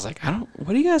negative about it. I was like,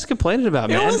 what are you guys complaining about,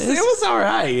 man? It was all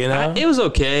right, it was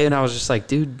okay. And I was just like,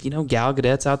 dude, Gal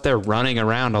Gadot's out there running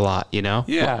around a lot, Yeah.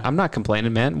 Well, I'm not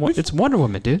complaining, man. It's Wonder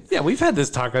Woman, dude. Yeah, we've had this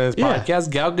talk on this podcast.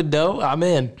 Gal Gadot, I'm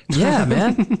in. Yeah,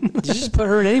 man. You just put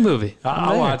her in any movie.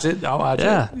 I'll watch it.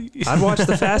 Yeah. I'd watch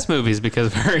the Fast movies because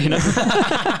of her,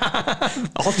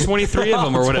 All 23 of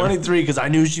them or whatever. 23 because I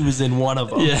knew she was in one of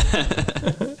them. Yeah.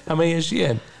 How many is she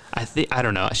in? I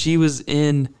don't know. She was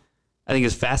in, I think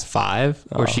it's Fast 5,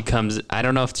 where she comes. I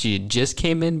don't know if she just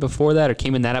came in before that or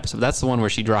came in that episode. That's the one where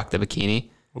she rocked the bikini.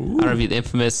 Ooh. I don't know if the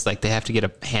infamous, like they have to get a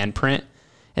handprint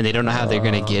and they don't know how they're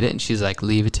going to get it. And she's like,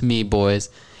 leave it to me, boys.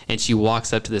 And she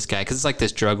walks up to this guy because it's like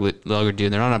this drug lugger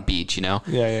dude. They're on a beach,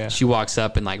 Yeah. She walks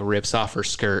up and like rips off her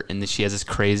skirt and then she has this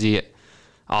crazy,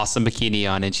 awesome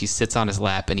bikini on and she sits on his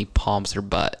lap and he palms her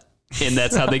butt. And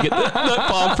that's how they get the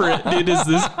palm print. Dude, is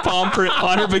this palm print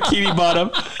on her bikini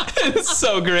bottom. It's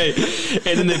so great.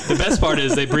 And then the best part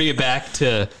is they bring it back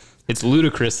to, it's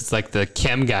ludicrous. It's like the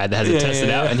chem guy that has it tested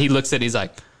out. And he looks at it, he's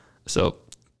like, so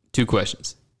 2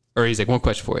 questions. Or he's like, 1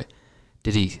 question for you.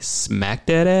 Did he smack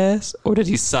that ass or did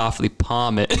he softly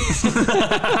palm it?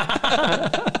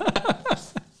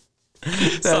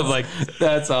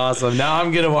 That's awesome. Now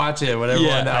I'm gonna watch it. Whatever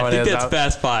one that one is. I think that's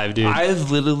Fast 5, dude. I've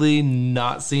literally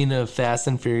not seen a Fast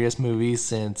and Furious movie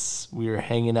since we were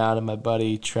hanging out at my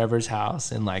buddy Trevor's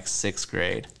house in like 6th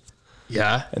grade.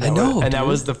 Yeah, I know. And that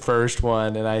was the first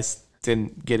one, and I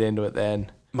didn't get into it then.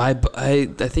 I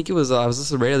think it was I was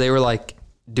listening to radio. They were like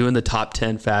doing the top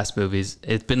 10 Fast movies.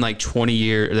 It's been like 20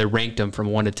 years. They ranked them from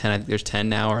 1 to 10. I think there's 10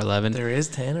 now or 11. There is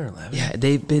 10 or 11. Yeah,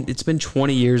 it's been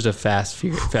 20 years of Fast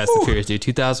and Furious, dude.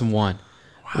 2001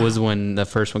 was when the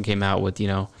first one came out with,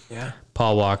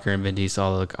 Paul Walker and Vin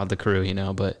Diesel, all the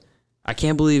crew, But I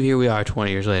can't believe here we are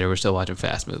 20 years later. We're still watching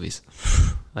Fast movies.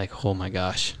 Like, oh my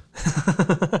gosh.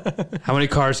 How many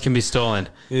cars can be stolen?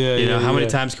 How many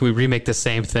times can we remake the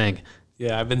same thing?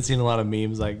 Yeah, I've been seeing a lot of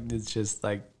memes. Like, it's just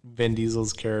like Vin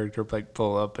Diesel's character like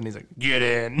pull up and he's like, "Get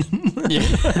in."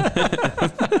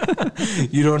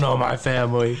 You don't know my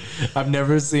family. I've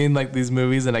never seen like these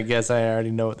movies, and I guess I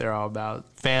already know what they're all about.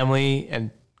 Family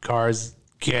and cars.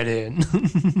 Get in.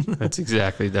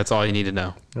 That's all you need to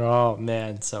know. Oh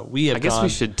man, so we have. I guess we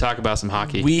should talk about some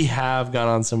hockey. We have gone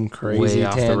on some crazy Way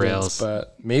off the tangents, rails.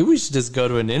 but maybe we should just go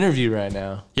to an interview right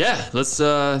now. Yeah, let's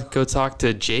go talk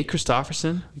to Jake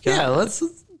Christopherson. Yeah, let's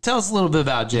tell us a little bit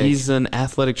about Jake. He's an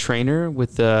athletic trainer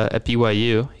with at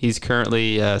BYU. He's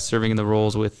currently serving in the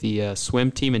roles with the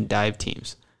swim team and dive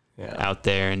teams out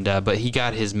there. And but he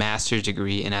got his master's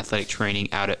degree in athletic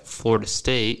training out at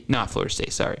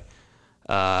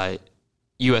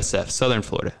USF, Southern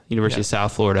Florida, University of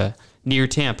South Florida, near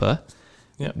Tampa,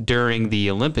 during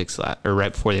the Olympics, or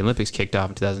right before the Olympics kicked off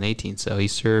in 2018. So he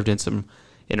served in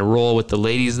a role with the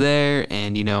ladies there,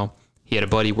 and he had a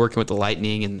buddy working with the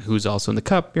Lightning, and who's also in the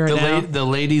Cup right now. The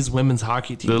ladies women's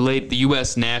hockey team. The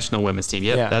U.S. national women's team.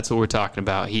 Yep, that's what we're talking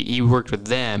about. He worked with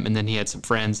them, and then he had some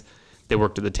friends that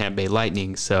worked with the Tampa Bay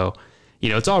Lightning. So,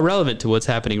 it's all relevant to what's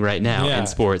happening right now in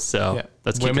sports. So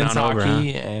let's keep it on over. Women's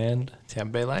hockey and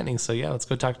Tampa Bay Lightning. So let's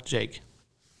go talk to Jake.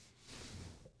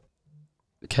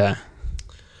 Okay.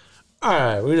 All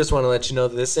right, we just want to let you know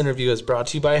that this interview is brought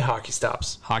to you by Hockey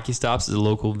Stops. Hockey Stops is a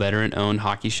local veteran-owned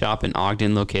hockey shop in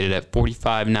Ogden located at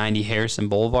 4590 Harrison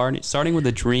Boulevard, starting with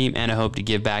a dream and a hope to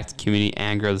give back to the community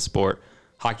and grow the sport.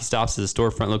 Hockey Stops is a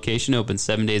storefront location, open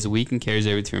 7 days a week, and carries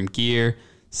everything from gear,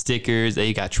 stickers,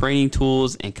 you got training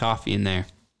tools, and coffee in there.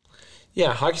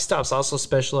 Yeah, Hockey Stops also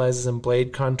specializes in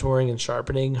blade contouring and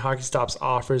sharpening. Hockey Stops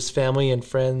offers family and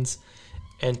friends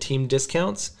and team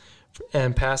discounts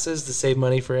and passes to save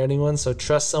money for anyone. So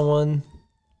trust someone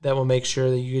that will make sure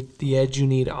that you get the edge you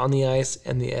need on the ice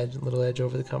and the little edge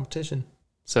over the competition.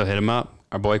 So hit him up,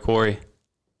 our boy Corey.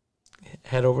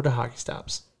 Head over to Hockey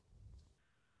Stops.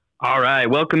 All right,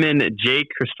 welcome in Jake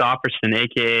Christopherson,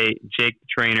 a.k.a. Jake the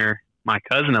Trainer, my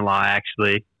cousin-in-law,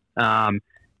 actually.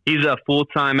 He's a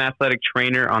full-time athletic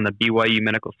trainer on the BYU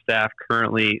medical staff,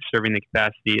 currently serving the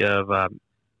capacity of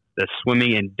the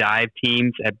swimming and dive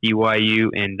teams at BYU,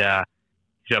 and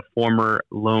he's a former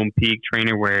Lone Peak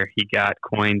trainer where he got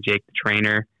coined Jake the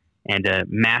Trainer and a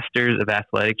Masters of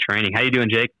Athletic Training. How you doing,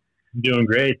 Jake? I'm doing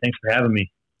great. Thanks for having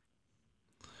me.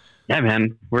 Yeah,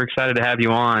 man, we're excited to have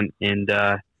you on, and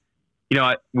we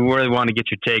really want to get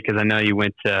your take because I know you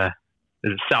went to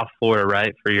South Florida,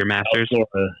 right, for your Masters? South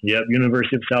Florida. Yep,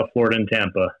 University of South Florida in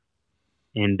Tampa.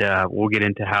 And we'll get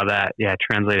into how that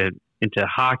translated into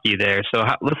hockey there. So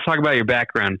let's talk about your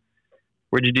background.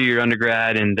 Where'd you do your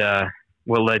undergrad, and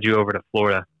what led you over to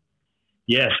Florida?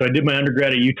 Yeah, so I did my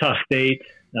undergrad at Utah State,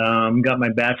 got my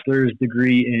bachelor's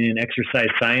degree in exercise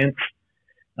science.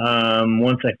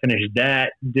 Once I finished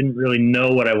that, didn't really know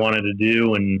what I wanted to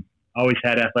do, and always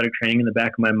had athletic training in the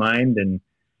back of my mind, and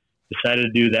decided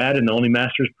to do that. And the only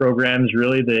master's programs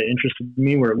really that interested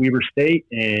me were at Weber State,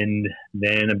 and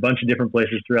then a bunch of different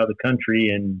places throughout the country,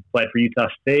 and applied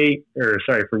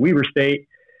for Weber State.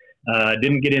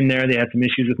 Didn't get in there. They had some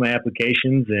issues with my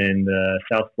applications, and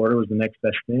South Florida was the next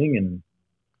best thing, and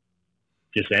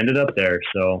just ended up there.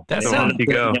 So that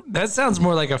sounds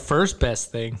more like a first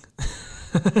best thing.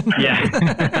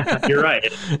 Yeah, you're right.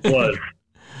 It was.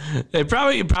 It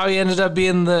probably ended up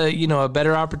being a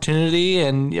better opportunity,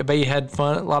 and I bet you had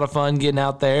a lot of fun getting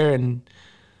out there. And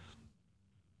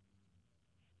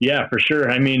yeah, for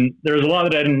sure. I mean, there was a lot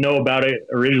that I didn't know about it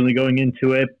originally going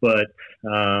into it, but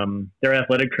their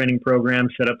athletic training program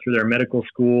set up through their medical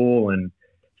school, and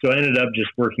so I ended up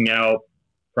just working out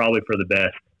probably for the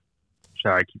best.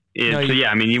 Sorry.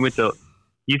 I mean, you went to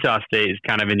Utah State is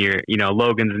kind of in your,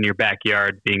 Logan's in your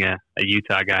backyard, being a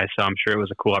Utah guy. So I'm sure it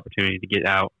was a cool opportunity to get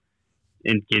out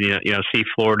and get, see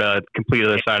Florida, completely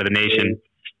other side of the nation.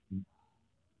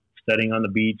 Studying on the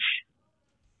beach,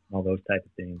 all those type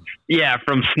of things. Yeah,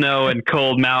 from snow and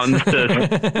cold mountains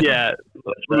to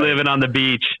living on the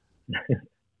beach.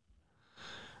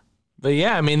 But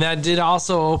yeah, I mean, that did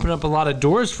also open up a lot of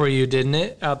doors for you, didn't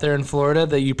it, out there in Florida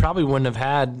that you probably wouldn't have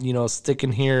had,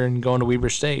 sticking here and going to Weber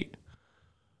State.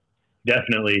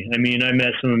 Definitely. I mean, I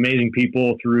met some amazing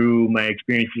people through my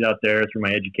experiences out there, through my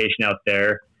education out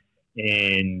there.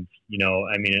 And,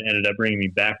 it ended up bringing me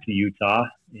back to Utah,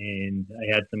 and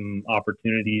I had some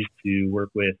opportunities to work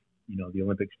with, the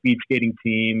Olympic speed skating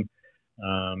team.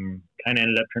 Kind of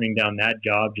ended up turning down that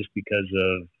job just because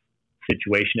of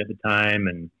situation at the time,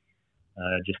 and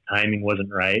just timing wasn't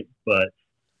right. But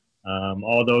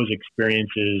all those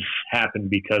experiences happened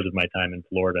because of my time in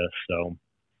Florida. So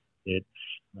it's,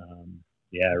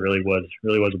 it really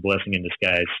was a blessing in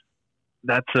disguise.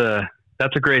 That's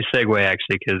a great segue,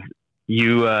 actually, because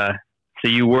you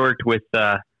So you worked with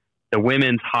the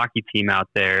women's hockey team out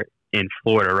there in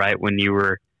Florida, right? When you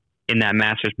were in that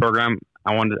master's program,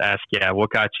 I wanted to ask,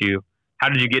 how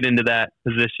did you get into that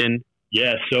position?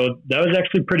 Yeah, so that was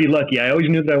actually pretty lucky. I always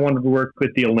knew that I wanted to work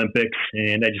with the Olympics,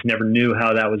 and I just never knew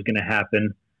how that was going to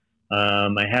happen.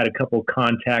 I had a couple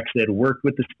contacts that worked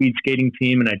with the speed skating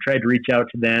team, and I tried to reach out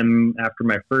to them after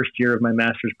my first year of my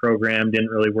master's program. Didn't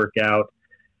really work out.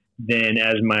 Then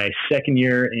as my second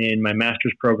year in my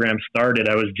master's program started,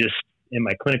 I was just in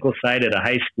my clinical site at a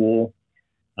high school,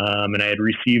 and I had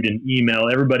received an email.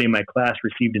 Everybody in my class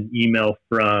received an email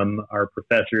from our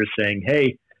professors saying,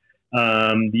 hey,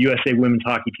 the USA women's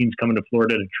hockey team's coming to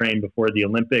Florida to train before the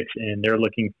Olympics, and they're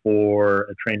looking for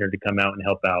a trainer to come out and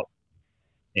help out.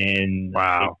 And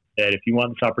wow. They said, if you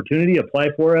want this opportunity, apply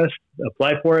for it,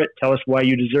 tell us why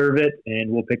you deserve it, and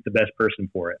we'll pick the best person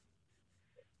for it.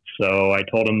 So I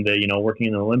told them that, working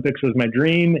in the Olympics was my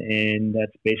dream, and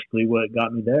that's basically what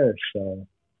got me there. So,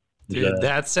 dude,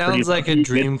 that sounds like a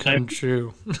dream come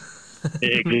true.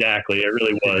 Exactly. It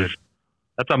really was.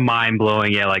 That's a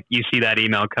mind-blowing, like you see that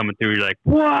email coming through, you're like,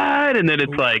 what? And then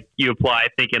it's like you apply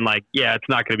thinking like, yeah, it's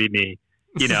not going to be me,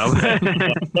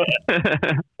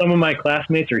 Some of my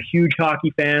classmates are huge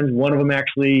hockey fans. One of them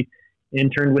actually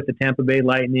interned with the Tampa Bay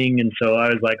Lightning, and so I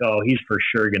was like, oh, he's for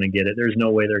sure going to get it. There's no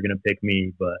way they're going to pick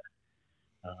me, but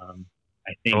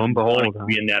I think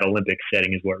being in that Olympic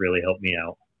setting is what really helped me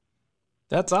out.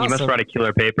 That's awesome. You must write a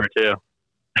killer paper too.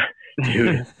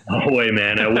 Dude, no way,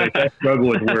 man. I struggle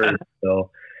with words, so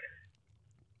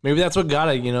maybe that's what got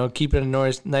it. Keep it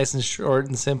nice and short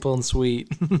and simple and sweet.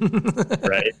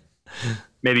 Right.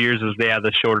 Maybe yours was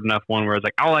the short enough one where it's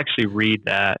like, I'll actually read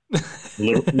that. A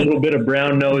little bit of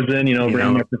brown nosing,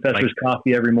 bring my professor's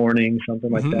coffee every morning,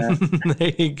 something like that.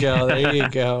 There you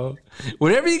go.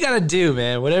 Whatever you got to do,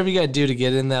 man. Whatever you got to do to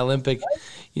get in the Olympic,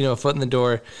 foot in the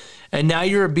door. And now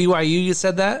you're at BYU. You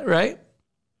said that, right?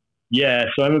 Yeah,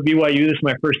 so I'm at BYU. This is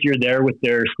my first year there with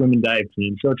their swim and dive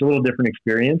team. So it's a little different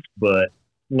experience, but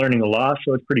learning a lot,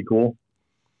 so it's pretty cool.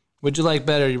 Would you like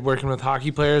better, working with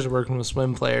hockey players or working with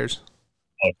swim players?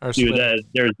 Oh, dude,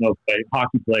 there's no play.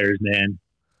 Hockey players, man.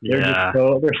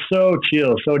 They're so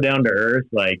chill, so down to earth.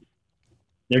 Like,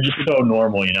 they're just so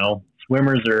normal,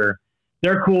 Swimmers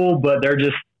they're cool, but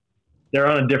they're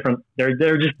on a different,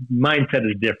 they're just, mindset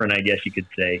is different, I guess you could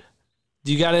say.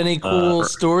 Do you got any cool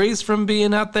stories from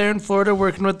being out there in Florida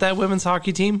working with that women's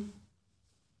hockey team?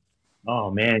 Oh,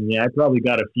 man, yeah, I probably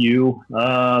got a few.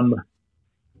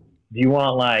 Do you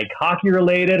want like hockey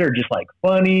related or just like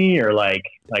funny or like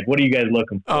what are you guys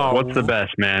looking for? Oh, what's the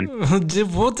best, man?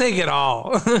 We'll take it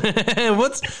all.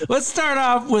 Let's start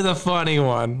off with a funny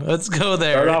one. Let's go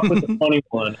there. Start off with a funny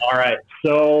one. All right.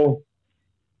 So,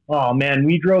 oh man,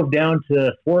 we drove down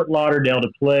to Fort Lauderdale to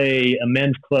play a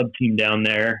men's club team down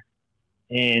there.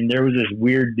 And there was this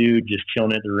weird dude just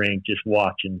chilling at the rink, just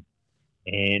watching.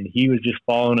 And he was just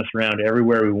following us around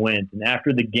everywhere we went. And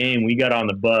after the game, we got on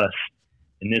the bus,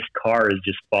 and this car is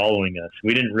just following us.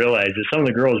 We didn't realize it. Some of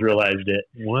the girls realized it.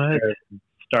 What?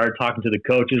 Started talking to the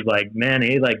coaches like, man,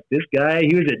 hey, like this guy,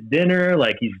 he was at dinner.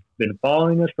 Like he's been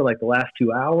following us for like the last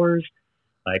 2 hours.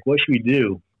 Like, what should we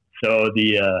do? So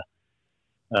the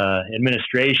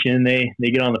administration, they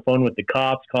get on the phone with the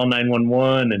cops, call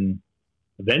 911, and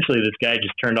eventually this guy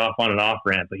just turned off on an off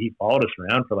ramp, but he followed us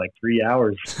around for like 3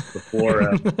 hours before.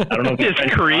 I don't know if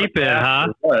it's creeping, huh?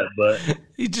 Or what, but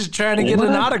he's just trying to get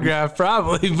an autograph,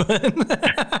 probably. But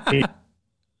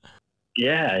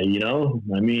yeah,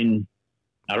 I mean,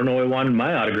 I don't know why he wanted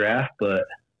my autograph, but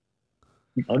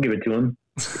I'll give it to him.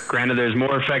 Granted, there's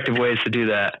more effective ways to do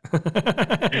that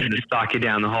than to stalk you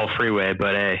down the whole freeway,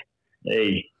 but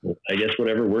hey, I guess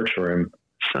whatever works for him.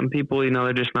 Some people,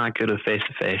 they're just not good with face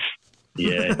to face.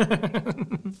 Yeah.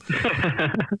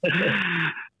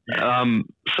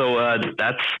 So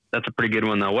that's a pretty good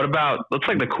one though. What about, what's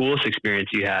like the coolest experience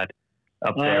you had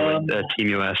up there with Team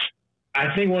US?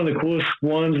 I think one of the coolest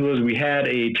ones was we had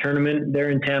a tournament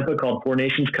there in Tampa called Four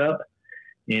Nations Cup,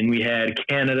 and we had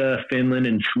Canada, Finland,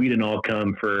 and Sweden all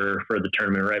come for the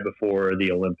tournament right before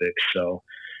the Olympics. So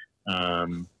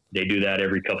they do that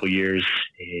every couple of years,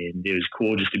 and it was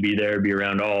cool just to be there, be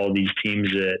around all these teams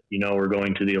that, are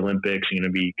going to the Olympics and going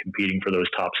to be competing for those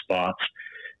top spots.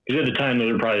 Because at the time,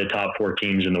 those are probably the top 4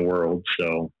 teams in the world.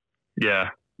 So, yeah,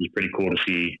 it's pretty cool to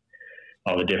see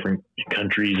all the different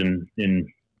countries and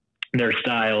their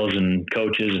styles and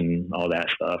coaches and all that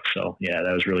stuff. So, yeah,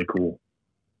 that was really cool.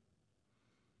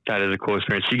 That is a cool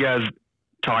experience. You guys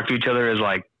talk to each other as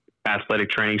like athletic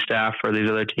training staff for these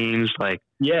other teams, like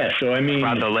so I mean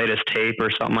about the latest tape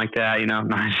or something like that,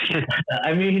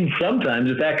 I mean,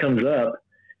 sometimes if that comes up,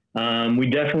 We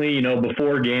definitely,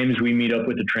 before games, we meet up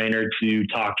with the trainer to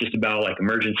talk just about like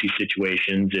emergency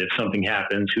situations. If something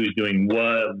happens, who's doing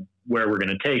what, where we're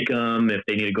going to take them, if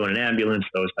they need to go in an ambulance,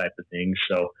 those type of things.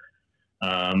 So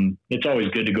it's always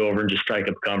good to go over and just strike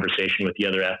up a conversation with the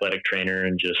other athletic trainer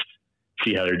and just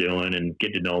see how they're doing and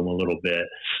get to know them a little bit.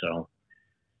 So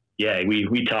yeah,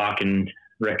 we talk and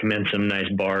recommend some nice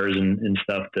bars and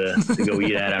stuff to go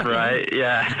eat at after. Right.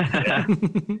 Yeah.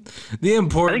 The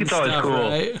important I think it's always stuff, cool.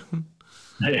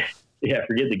 right? Yeah,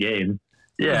 forget the game.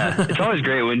 Yeah. It's always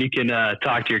great when you can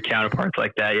talk to your counterparts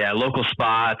like that. Yeah. Local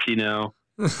spots, talk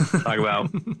about,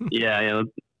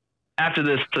 after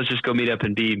this, let's just go meet up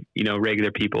and be,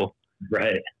 regular people.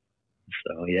 Right.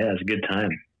 So yeah, it's a good time.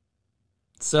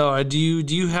 So do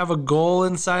you have a goal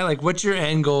in sight? Like, what's your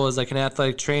end goal as like an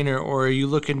athletic trainer, or are you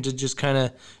looking to just kind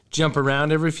of jump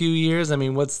around every few years? I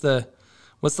mean, what's the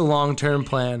long-term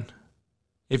plan?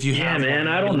 If you have man, one?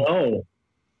 I don't know.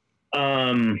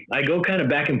 I go kind of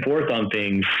back and forth on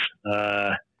things.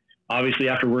 Obviously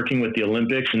after working with the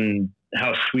Olympics and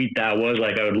how sweet that was,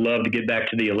 like I would love to get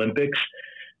back to the Olympics.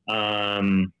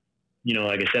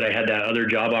 Like I said, I had that other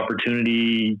job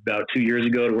opportunity about 2 years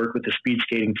ago to work with the speed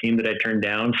skating team that I turned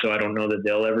down. So I don't know that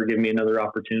they'll ever give me another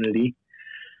opportunity.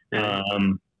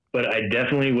 But I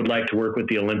definitely would like to work with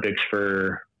the Olympics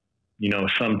for,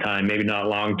 some time, maybe not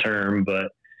long term,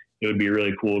 but it would be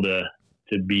really cool to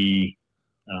be,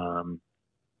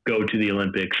 go to the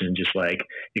Olympics and just like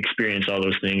experience all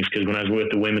those things. Cause when I was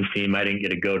with the women's team, I didn't get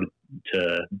to go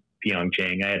to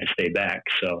Pyeongchang. I had to stay back.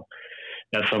 So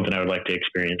that's something I would like to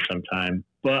experience sometime.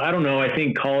 But I don't know. I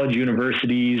think college,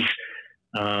 universities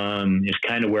is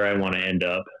kind of where I want to end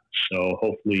up. So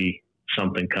hopefully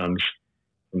something comes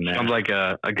from that. Sounds like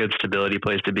a good stability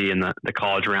place to be in the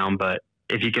college realm. But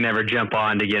if you can ever jump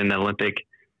on to get an Olympic,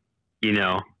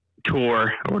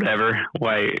 tour or whatever,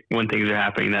 when things are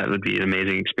happening, that would be an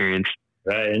amazing experience.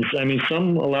 Right. And I mean,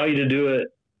 some allow you to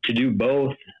do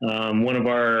both. One of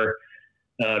our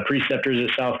preceptors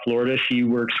at South Florida, she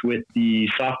works with the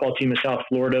softball team of South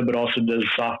Florida, but also does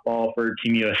softball for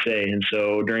Team USA. And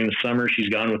so during the summer, she's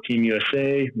gone with Team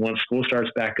USA. Once school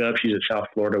starts back up, she's at South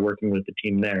Florida working with the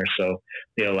team there. So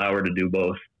they allow her to do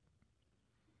both.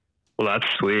 Well, that's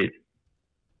sweet.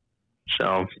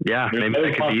 So yeah, maybe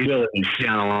that could be down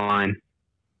the line.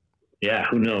 Yeah,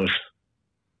 who knows?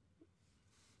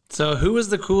 So who was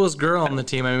the coolest girl on the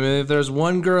team? I mean, if there's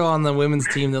one girl on the women's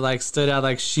team that like stood out,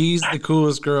 like she's the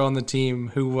coolest girl on the team,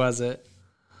 who was it?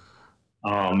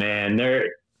 Oh man,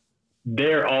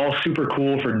 they're all super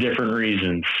cool for different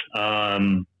reasons.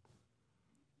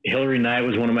 Hillary Knight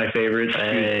was one of my favorites.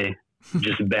 Hey.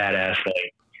 Just a badass,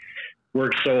 like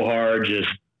worked so hard,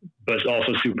 but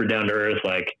also super down to earth,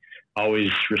 like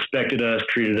always respected us,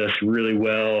 treated us really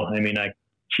well. I mean,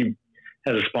 she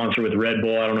has a sponsor with Red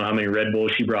Bull. I don't know how many Red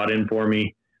Bulls she brought in for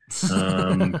me. That's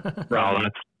a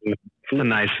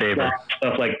nice favor.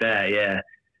 Stuff like that. Yeah.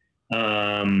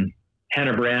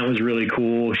 Hannah Brandt was really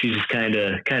cool. She's just kind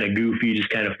of goofy, just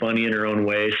kind of funny in her own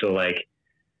way. So like,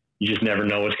 you just never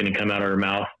know what's going to come out of her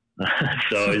mouth.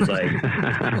 So it's like,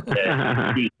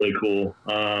 yeah, she's really cool.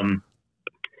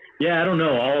 Yeah, I don't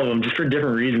know, all of them, just for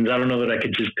different reasons. I don't know that I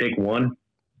could just pick one.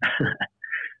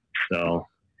 So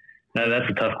that's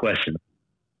a tough question.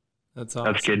 That's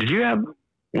awesome. That's good. Did you have,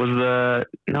 I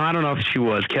don't know if she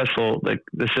was, Kessel,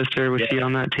 the sister, was she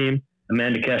on that team?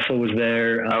 Amanda Kessel was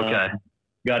there. Okay.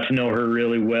 Got to know her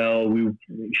really well.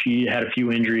 She had a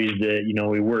few injuries that,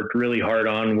 we worked really hard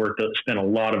on, spent a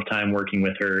lot of time working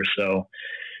with her. So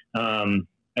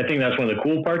I think that's one of the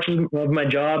cool parts of my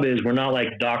job is we're not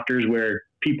like doctors where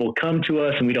people come to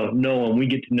us and we don't know them. We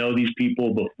get to know these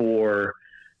people before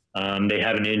they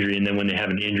have an injury. And then when they have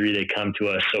an injury, they come to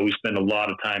us. So we spend a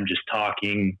lot of time just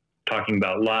talking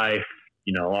about life,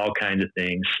 all kinds of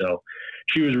things. So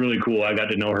she was really cool. I got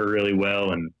to know her really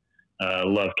well and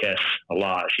love Kess a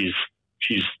lot.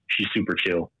 She's super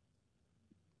chill.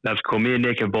 That's cool. Me and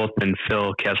Nick have both been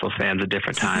Phil Kessel fans at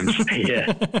different times.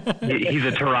 Yeah. He's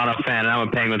a Toronto fan and I'm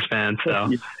a Penguins fan.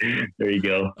 So there you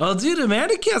go. Oh, dude,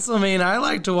 Amanda Kessel, man, I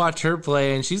like to watch her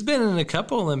play, and she's been in a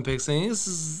couple Olympics. I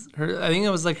think it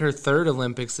was like her third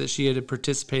Olympics that she had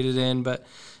participated in. But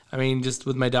I mean, just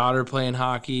with my daughter playing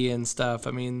hockey and stuff,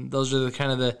 I mean, those are the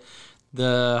kind of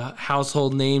the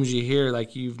household names you hear,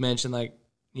 like you've mentioned, like,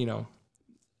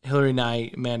 Hillary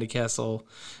Knight, Amanda Kessel.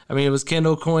 I mean, it was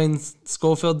Kendall Coyne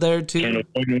Schofield there too. Kendall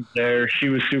Coyne was there. She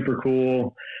was super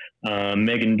cool.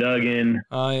 Megan Duggan,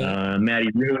 Maddie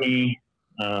Rooney,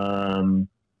 the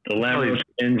Lambros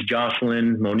twins,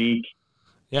 Jocelyn, Monique.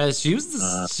 Yeah, she was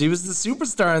the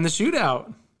superstar in the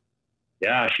shootout.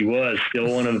 Yeah, she was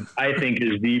still one of, I think,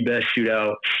 is the best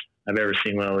shootouts I've ever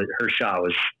seen. Well, her shot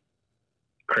was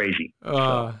crazy. That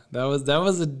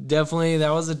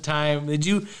was a time. Did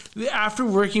you, after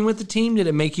working with the team, did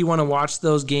it make you want to watch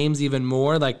those games even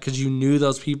more? Like, because you knew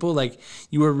those people, like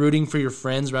you were rooting for your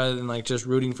friends rather than like just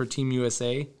rooting for Team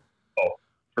USA? Oh,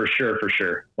 for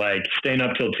sure. Like staying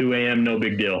up till 2 a.m., no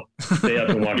big deal. Stay up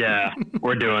and watch. Yeah,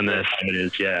 we're doing this. It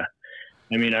is, yeah.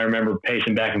 I mean, I remember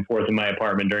pacing back and forth in my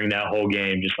apartment during that whole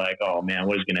game, just like, oh man,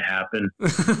 what is going to happen?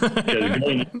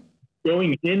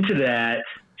 going into that,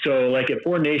 so like at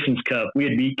Four Nations Cup, we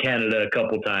had beat Canada a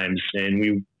couple times, and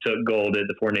we took gold at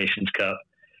the Four Nations Cup.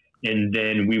 And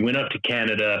then we went up to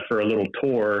Canada for a little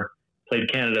tour,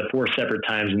 played Canada 4 separate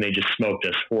times, and they just smoked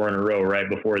us 4 in a row right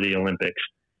before the Olympics.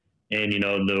 And, you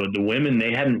know, the women,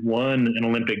 they hadn't won an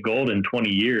Olympic gold in 20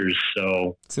 years.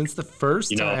 So since the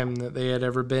first time that they had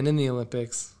ever been in the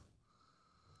Olympics.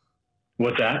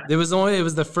 What's that? It was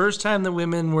the first time the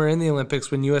women were in the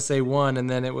Olympics when USA won, and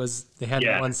then they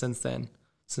hadn't won since then,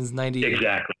 since 98.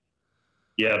 Exactly.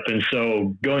 Yep. And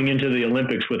so going into the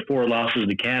Olympics with 4 losses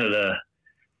to Canada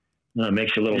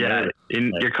makes you a little nervous.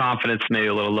 Your confidence maybe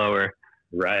a little lower.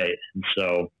 Right. And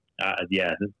so,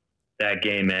 that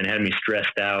game, man, had me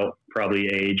stressed out, probably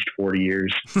aged 40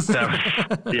 years.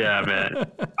 Yeah,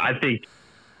 man. I think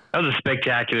that was a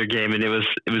spectacular game, and it was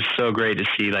so great to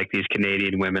see like these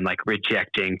Canadian women like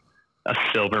rejecting a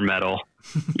silver medal,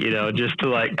 you know, just to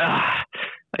like, I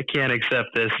can't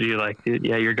accept this. And you're like, dude,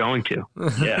 yeah, you're going to.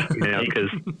 Yeah, you know, because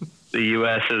the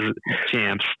U.S. is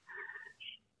champs.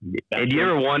 And you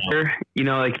ever wonder, you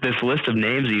know, like this list of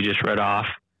names that you just read off,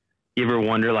 you ever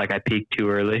wonder like I peaked too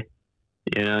early?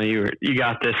 You know, you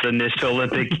got this initial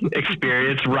Olympic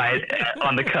experience right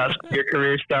on the cusp of your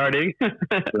career starting.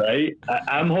 Right.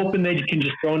 I'm hoping they can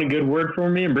just throw in a good word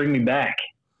for me and bring me back.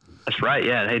 That's right.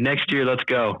 Yeah. Hey, next year, let's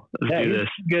go. Let's do this.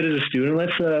 Good as a student.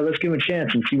 Let's give him a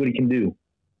chance and see what he can do.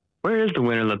 Where is the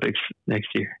Winter Olympics next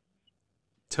year?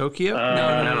 Tokyo?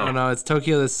 No. It's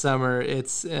Tokyo this summer.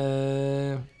 It's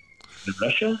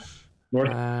Russia?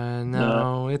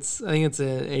 No. I think it's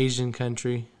an Asian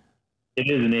country. It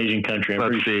is an Asian country.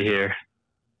 Let's see here.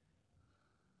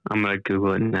 I'm going to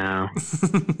Google it now.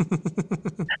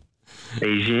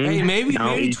 Beijing? Hey, maybe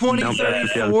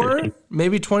 2034?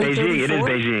 Maybe 2034? Beijing. It is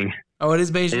Beijing. Oh, it is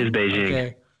Beijing? It is Beijing.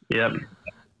 Okay. Yep.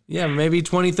 Yeah, maybe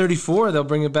 2034 they'll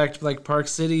bring it back to like Park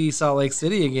City, Salt Lake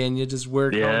City again. You just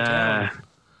work hometown.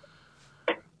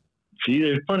 See,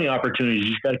 there's plenty of opportunities.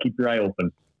 You just got to keep your eye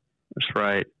open. That's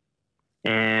right.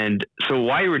 And so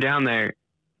while you were down there,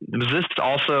 was this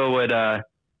also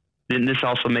didn't this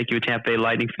also make you a Tampa Bay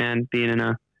Lightning fan, being in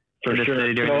this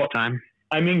city during this time?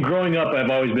 I mean, growing up, I've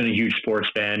always been a huge sports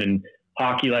fan, and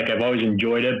hockey, like I've always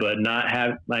enjoyed it, but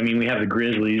we have the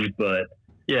Grizzlies, but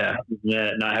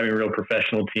not having a real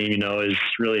professional team, you know, is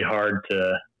really hard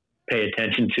to pay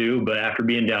attention to. But after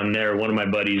being down there, one of my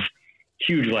buddies,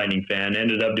 huge Lightning fan,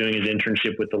 ended up doing his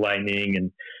internship with the Lightning,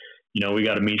 and, you know, we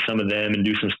got to meet some of them and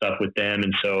do some stuff with them.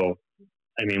 And so,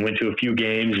 I mean, went to a few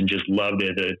games and just loved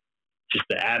it. Just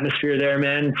the atmosphere there,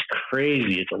 man, it's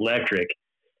crazy. It's electric.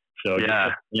 So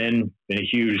been a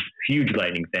huge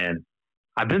Lightning fan.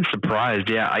 I've been surprised.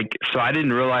 Yeah. I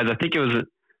didn't realize, I think it was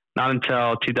not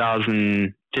until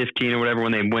 2015 or whatever,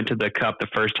 when they went to the Cup the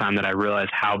first time, that I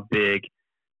realized how big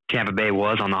Tampa Bay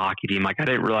was on the hockey team. Like, I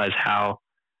didn't realize how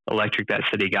electric that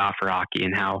city got for hockey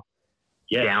and how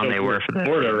down they were for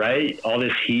Florida, right? All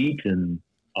this heat and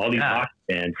all these hockey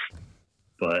fans.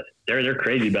 But they're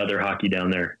crazy about their hockey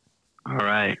down there. All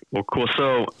right. Well, cool.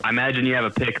 So I imagine you have a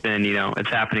pick then, you know,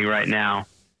 it's happening right now.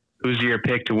 Who's your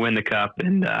pick to win the Cup,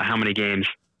 and how many games?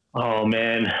 Oh,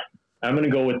 man. I'm going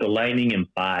to go with the Lightning in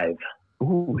 5.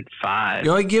 Ooh, it's 5.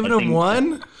 You're only giving them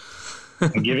 1?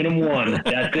 I'm giving them 1.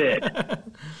 That's it.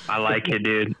 I like it,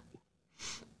 dude.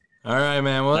 All right,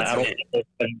 man. Well,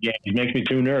 it makes me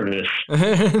too nervous.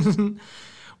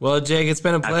 Well, Jake, it's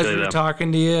been a pleasure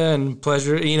talking to you, and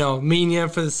pleasure, you know, meeting you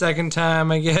for the second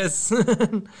time, I guess.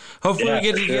 Hopefully we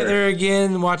get together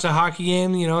again and watch a hockey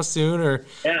game, you know, soon, or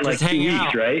just like hang 2 out.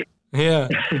 weeks, right? Yeah.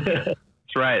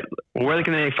 That's right. Where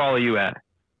can they follow you at?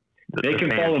 They can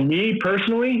follow me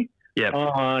personally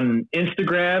on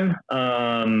Instagram,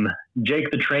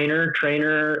 Jake the Trainer.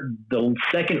 The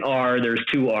second R, there's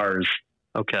 2 R's.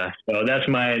 Okay. So that's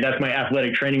my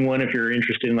athletic training one if you're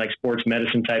interested in like sports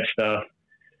medicine type stuff.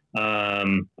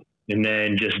 And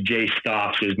then just Jay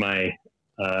Stoffs is my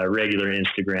regular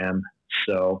Instagram.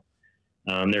 So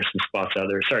there's some spots out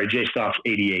there. Sorry, Jay Stoffs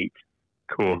 88.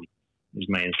 Cool. Is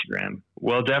my Instagram.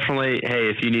 Well, definitely. Hey,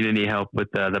 if you need any help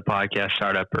with the podcast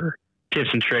startup or tips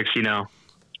and tricks, you know,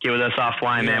 get with us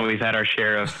offline, man. We've had our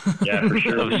share of Yeah, for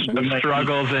sure. of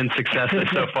struggles and successes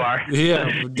so far.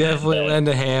 Yeah, definitely lend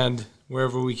a hand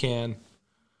wherever we can.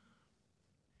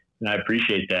 And I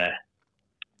appreciate that.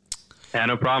 Yeah,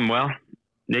 no problem. Well,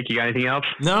 Nick, you got anything else?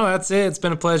 No, that's it. It's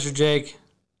been a pleasure, Jake.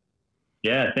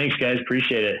 Yeah, thanks, guys.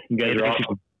 Appreciate it. You guys are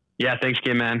awesome. Yeah, thanks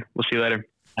again, man. We'll see you later.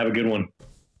 Have a good one.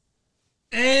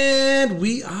 And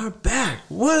we are back.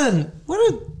 What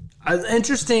an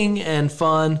interesting and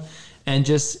fun and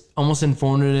just almost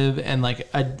informative and like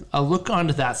a look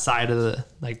onto that side of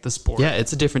the sport. Yeah,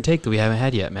 it's a different take that we haven't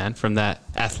had yet, man, from that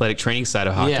athletic training side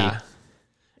of hockey. Yeah.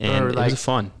 And Or, it like, was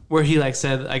fun. Where he like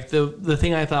said like the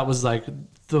thing I thought was like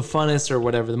the funnest or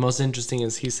whatever, the most interesting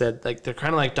is he said like they're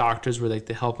kind of like doctors where like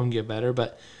they help them get better,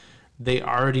 but they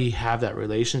already have that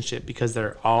relationship because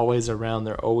they're always around.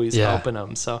 They're always helping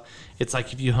them. So it's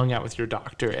like if you hung out with your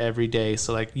doctor every day.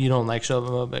 So like you don't like show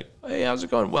them up like, hey, how's it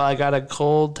going? Well, I got a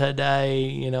cold today,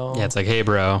 you know. Yeah, it's like, hey,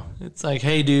 bro. It's like,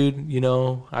 hey, dude, you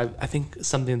know, I think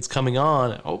something's coming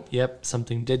on. Oh, yep,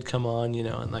 something did come on, you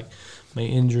know, and like my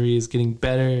injury is getting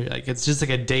better. Like it's just like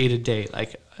a day to day,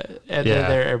 like they're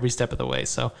there every step of the way.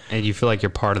 So And you feel like you're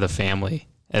part of the family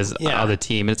as the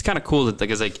team. And it's kind of cool that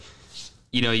because like,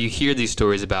 you know, you hear these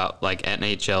stories about like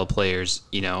NHL players,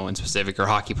 you know, in specific, or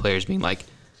hockey players being like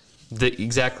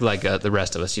exactly like the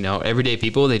rest of us, you know, everyday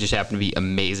people. They just happen to be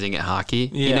amazing at hockey,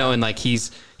 you know, and like he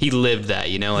lived that,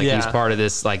 you know, like he's part of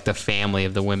this, like the family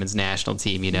of the women's national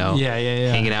team, you know,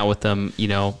 hanging out with them, you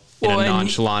know, in a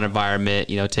nonchalant environment,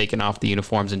 you know, taking off the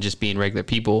uniforms and just being regular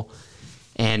people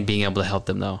and being able to help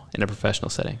them though in a professional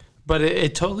setting. But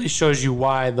it totally shows you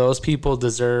why those people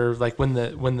deserve, like when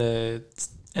the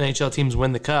NHL teams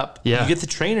win the cup, you get the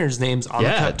trainers' names on the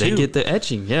cup too. Yeah, they get the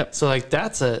etching. Yep. So like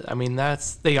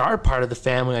they are part of the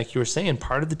family, like you were saying,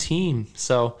 part of the team.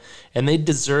 So, and they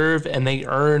deserve and they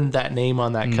earn that name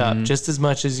on that cup just as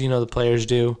much as, you know, the players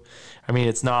do. I mean,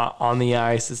 it's not on the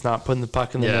ice, it's not putting the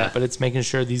puck in the net, but it's making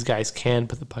sure these guys can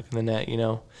put the puck in the net, you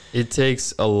know. It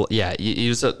takes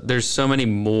there's so many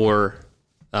more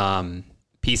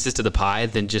pieces to the pie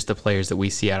than just the players that we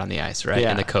see out on the ice, right?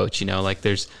 And the coach, you know, like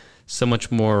there's so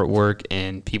much more work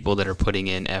and people that are putting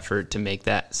in effort to make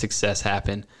that success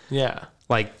happen. Yeah.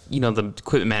 Like, you know, the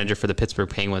equipment manager for the Pittsburgh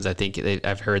Penguins, I think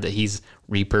I've heard that he's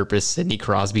repurposed Sidney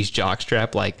Crosby's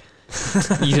jockstrap, like,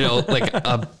 you know, like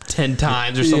 10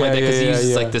 times or something like that. Because he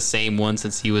uses like the same one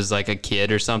since he was like a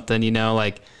kid or something, you know,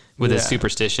 like with his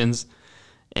superstitions.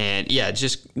 And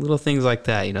just little things like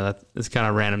that, you know, that's kind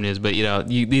of random news. But, you know,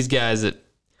 these guys that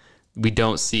we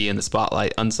don't see in the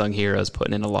spotlight, unsung heroes,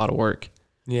 putting in a lot of work.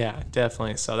 Yeah,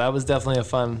 definitely. So that was definitely a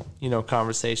fun, you know,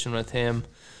 conversation with him,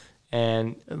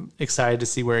 and excited to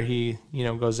see where he, you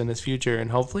know, goes in his future, and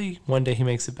hopefully one day he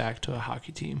makes it back to a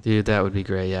hockey team. Dude, that would be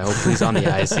great. Yeah, hopefully he's on the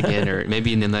ice again, or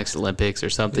maybe in the next Olympics or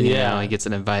something. You know, he gets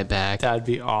an invite back. That'd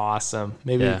be awesome.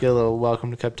 Maybe get a little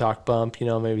welcome to Cup Talk bump. You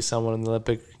know, maybe someone in the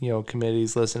Olympic, you know,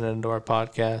 committee's listening to our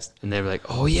podcast, and they're like,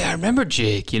 "Oh yeah, I remember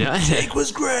Jake. You know, Jake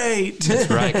was great." That's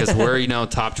right, because we're, you know,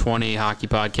 top 20 hockey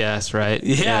podcast, right?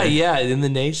 Yeah, in the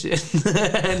nation.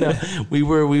 No, we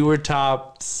were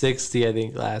top 60, I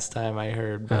think, last time I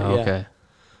heard. But okay.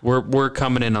 We're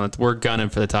coming in on it. We're gunning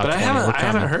for the top 20. I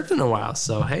haven't heard in a while,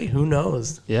 so hey, who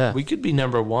knows? Yeah, we could be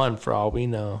number one for all we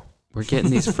know. We're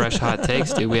getting these fresh hot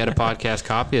takes, dude. We had a podcast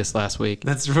copyist last week.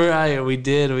 That's right, we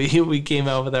did. We came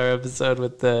out with our episode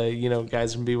with the, you know,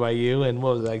 guys from BYU, and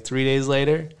what was it, like 3 days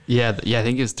later? Yeah, I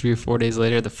think it was 3 or 4 days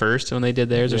later, the first when they did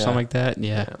theirs or something like that.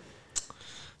 Yeah.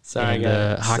 Sorry,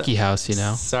 guys. Hockey House, you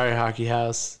know. Sorry, Hockey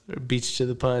House. Beat you to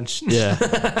the punch.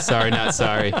 Yeah. Sorry, not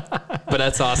sorry. But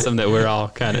that's awesome that we're all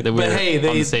kind of on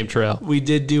the same trail. We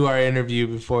did do our interview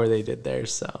before they did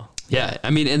theirs, so. Yeah,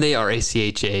 I mean, and they are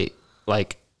ACHA,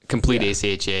 like complete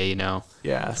ACHA, you know,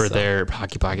 for their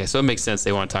hockey podcast. So it makes sense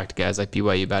they want to talk to guys like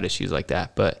BYU about issues like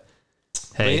that. But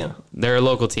hey, they're a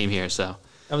local team here, so.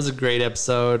 That was a great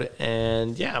episode,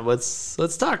 and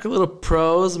let's talk a little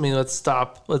pros. I mean, let's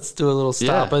do a little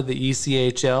stop at the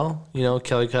ECHL. You know,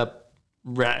 Kelly Cup,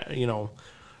 you know,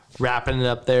 wrapping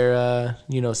up their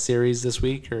series this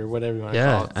week or whatever you want to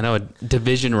call it. I know a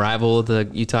division rival of the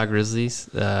Utah Grizzlies,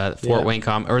 Fort Wayne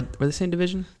Comets, or were they the same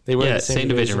division? They were the same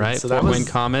division, right? So Fort Wayne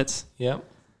Comets. Yep.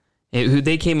 Who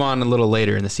they came on a little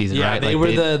later in the season, right? They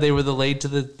were the late to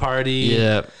the party.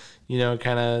 Yeah. You know,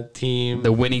 kind of team.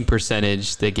 The winning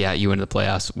percentage that got you into the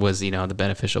playoffs was, you know, the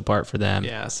beneficial part for them.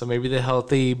 Yeah, so maybe the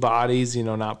healthy bodies, you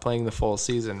know, not playing the full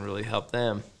season really helped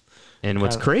them. And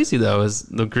what's crazy, though, is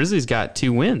the Grizzlies got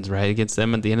 2 wins, right, against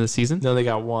them at the end of the season? No, they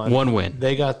got 1. 1 win.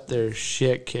 They got their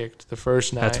shit kicked the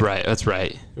first night. That's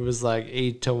right. It was like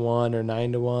 8-1 or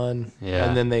 9-1. Yeah.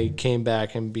 And then they came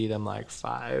back and beat them like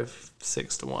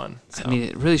 5-6-1. So. I mean,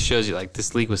 it really shows you, like,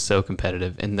 this league was so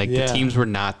competitive. And, like, the teams were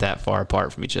not that far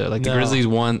apart from each other. Like, the Grizzlies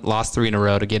lost 3 in a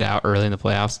row to get out early in the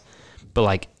playoffs. But,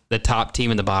 like, the top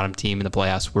team and the bottom team in the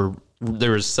playoffs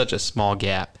there was such a small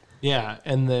gap. Yeah,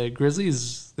 and the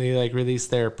Grizzlies, they like released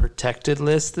their protected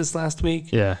list this last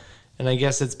week. Yeah. And I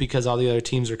guess it's because all the other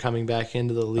teams are coming back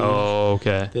into the league. Oh,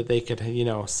 okay. That they could,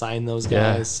 sign those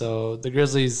guys. Yeah. So the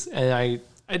Grizzlies, and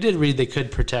I did read they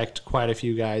could protect quite a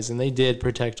few guys, and they did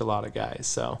protect a lot of guys.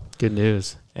 So good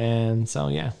news. And so,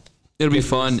 yeah. It'll be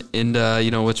fun. And,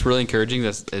 what's really encouraging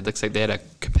is it looks like they had a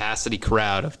capacity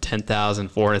crowd of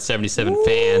 10,477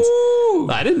 fans.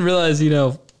 I didn't realize,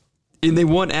 and they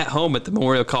won at home at the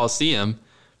Memorial Coliseum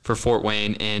for Fort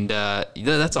Wayne. And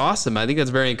that's awesome. I think that's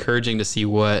very encouraging to see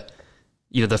what,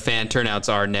 the fan turnouts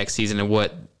are next season and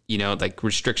what, like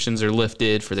restrictions are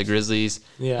lifted for the Grizzlies.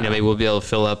 Yeah. Maybe we'll be able to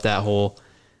fill up that whole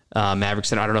Maverick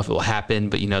Center. I don't know if it will happen,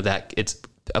 but, that it's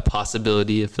a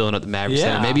possibility of filling up the Maverick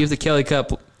Center. Maybe if the Kelly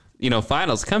Cup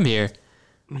finals come here,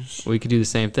 we could do the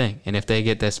same thing. And if they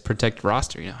get this protected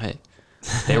roster, hey,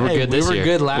 they were good this year. We were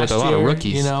good last with a lot of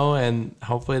rookies. And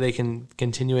hopefully they can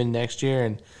continue in next year,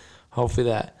 and hopefully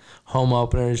that home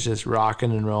opener is just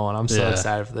rocking and rolling. I'm so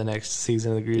excited for the next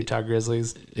season of the Utah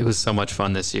Grizzlies. It was so much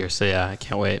fun this year, so yeah, I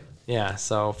can't wait. Yeah,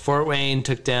 so Fort Wayne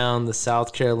took down the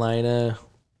South Carolina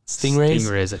Stingrays.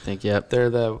 Stingrays, I think, yep. They're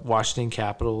the Washington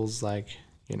Capitals, the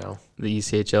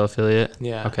ECHL affiliate?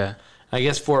 Yeah. Okay. I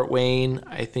guess Fort Wayne,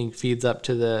 I think, feeds up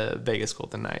to the Vegas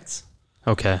Golden Knights.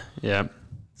 Okay, yeah.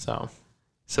 So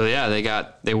yeah,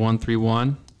 they won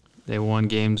 3-1. They won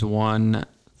games 1,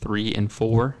 3, and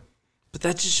 4. But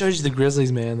that just shows you the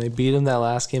Grizzlies, man. They beat them that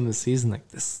last game of the season like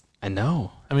this. I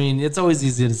know. I mean, it's always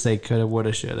easy to say coulda,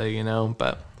 woulda, shoulda,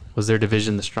 but was their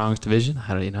division the strongest division?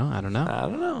 How do you know? I don't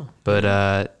know. But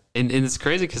and it's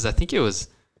crazy because I think it was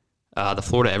the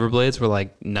Florida Everblades were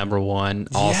like number 1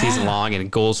 all season long in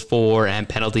goals for and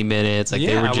penalty minutes. Like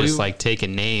they were just like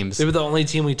taking names. They were the only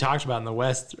team we talked about in the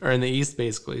West or in the East,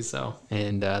 basically. So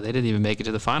and they didn't even make it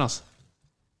to the finals.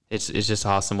 It's just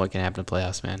awesome what can happen in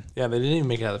playoffs, man. Yeah, they didn't even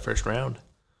make it out of the first round.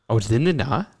 Oh, didn't they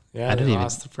not? Yeah, they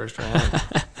lost the first round.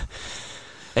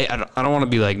 Hey, I don't want to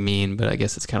be like mean, but I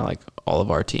guess it's kind of like all of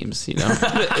our teams, you,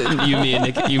 me and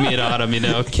Nick, you, me and Autumn,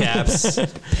 Caps,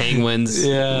 Penguins,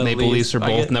 Maple Leafs are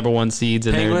both number 1 seeds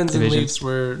in their division. Penguins and Leafs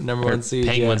were number 1 seeds.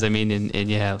 Penguins,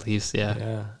 and Leafs,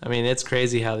 Yeah, I mean, it's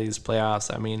crazy how these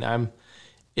playoffs. I mean,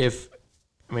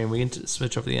 we can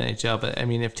switch over to the NHL, but I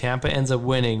mean, if Tampa ends up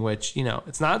winning, which,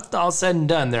 it's not all said and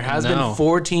done. There has been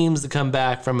 4 teams to come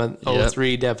back from a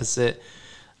 0-3 deficit.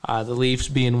 The Leafs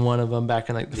being one of them back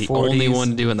in the 40s. The only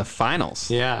one to do in the finals.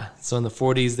 Yeah. So in the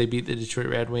 40s, they beat the Detroit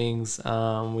Red Wings.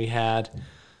 We had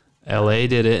LA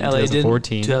did it in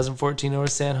 2014. 2014 over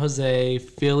San Jose.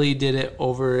 Philly did it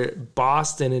over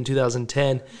Boston in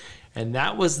 2010. And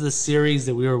that was the series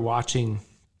that we were watching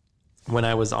when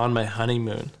I was on my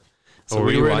honeymoon. So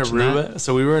we were in Aruba.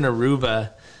 So we were in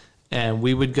Aruba, and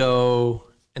we would go.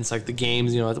 And it's like the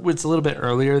games, it's a little bit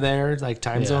earlier there, like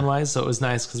time zone wise. So it was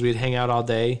nice because we'd hang out all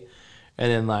day,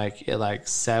 and then at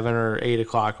 7 or 8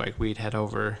 o'clock, we'd head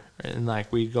over and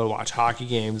we'd go watch hockey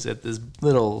games at this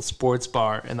little sports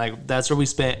bar, and that's where we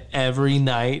spent every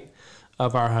night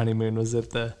of our honeymoon was at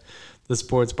the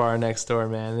sports bar next door,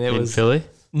 man. And it was Philly?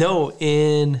 No,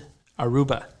 in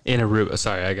Aruba. In Aruba.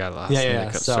 Sorry, I got lost.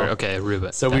 Yeah. Okay,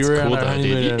 Aruba. So we were cool, on our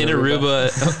honeymoon in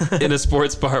Aruba in a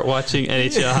sports bar watching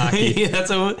NHL hockey.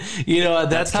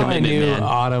 That's how I knew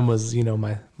Autumn was,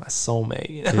 my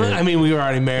soulmate. I mean, we were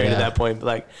already married at that point,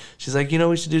 but she's like, what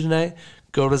we should do tonight?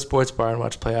 Go to the sports bar and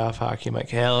watch playoff hockey. I'm like,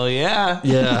 hell yeah.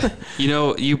 Yeah.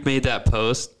 You made that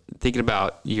post thinking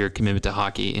about your commitment to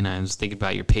hockey, and I was thinking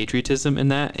about your patriotism in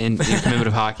that and your commitment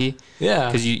of hockey. Yeah.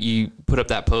 Because you put up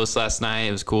that post last night.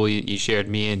 It was cool. You shared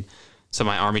me and some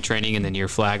of my Army training and then your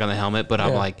flag on the helmet. But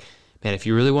I'm like, man, if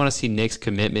you really want to see Nick's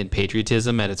commitment and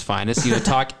patriotism at its finest,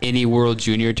 talk any World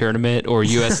Junior tournament or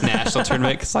U.S. National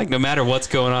tournament. Because no matter what's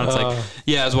going on,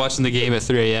 it's I was watching the game at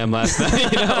 3 a.m. last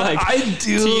night. I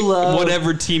do love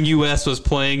whatever team U.S. was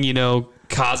playing.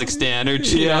 Kazakhstan or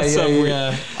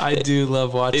somewhere. I do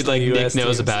love watching. It's like US Nick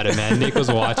knows teams. about it, man. Nick was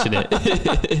watching it.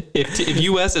 If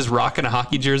US is rocking a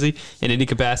hockey jersey in any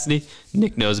capacity,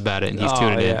 Nick knows about it and he's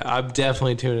tuning in. I'm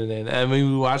definitely tuning in. I mean,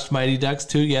 we watched Mighty Ducks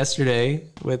 2 yesterday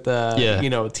with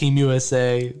Team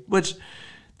USA, which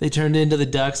they turned into the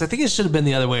Ducks. I think it should have been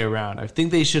the other way around. I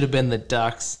think they should have been the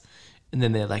Ducks, And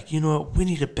then they're like, you know what? We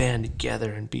need to band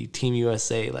together and be Team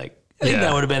USA. Like, I think Yeah.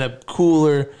 that would have been a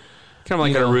cooler. Kind of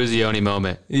like You a know. Ruzioni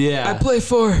moment. Yeah. I play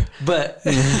for. But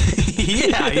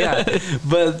yeah.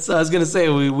 But so I was gonna say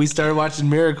we started watching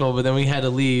Miracle, but then we had to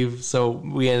leave, so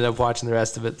we ended up watching the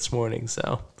rest of it this morning.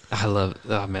 So I love.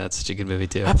 Oh man, that's such a good movie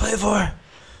too. I play for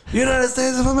United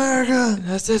States of America.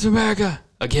 United States of America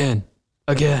again.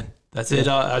 That's it.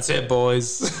 That's it,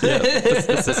 boys.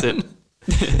 That's it.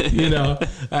 You know,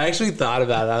 I actually thought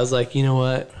about it. I was like, you know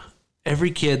what?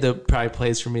 Every kid that probably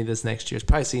plays for me this next year has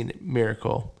probably seen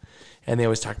Miracle. And they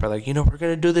always talk about, like, you know, we're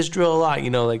going to do this drill a lot,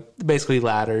 you know, like basically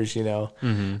ladders, you know.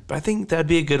 Mm-hmm. But I think that'd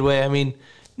be a good way. I mean,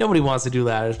 nobody wants to do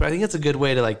ladders, but I think it's a good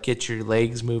way to, like, get your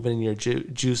legs moving and your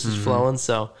juices flowing.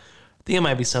 So I think it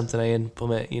might be something I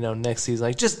implement, you know, next season.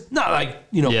 Like, just not like,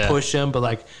 you know, push them, but,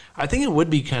 like, I think it would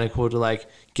be kind of cool to, like,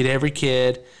 get every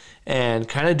kid and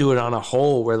kind of do it on a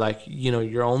whole where, like, you know,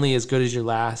 you're only as good as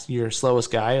your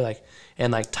slowest guy, like,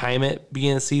 and, like, time it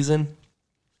beginning of the season.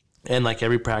 And, like,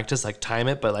 every practice, like, time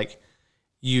it, but, like,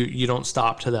 you don't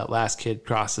stop till that last kid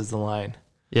crosses the line.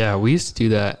 Yeah, we used to do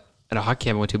that at a hockey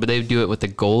camp I went to, but they would do it with the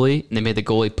goalie, and they made the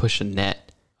goalie push a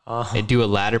net. They'd do a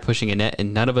ladder pushing a net,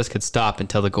 and none of us could stop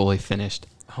until the goalie finished.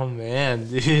 Oh man,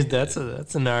 dude, that's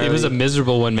a gnarly. It was a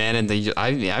miserable one, man, and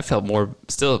I felt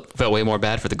way more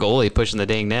bad for the goalie pushing the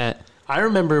dang net. I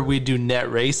remember we'd do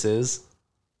net races.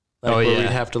 Like, where we'd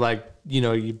have to, like, you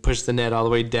know, you push the net all the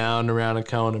way down around a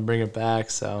cone and bring it back.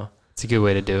 So it's a good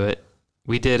way to do it.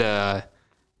 We did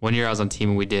 1 year I was on team,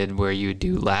 and we did where you would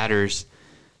do ladders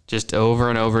just over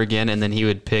and over again, and then he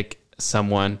would pick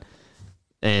someone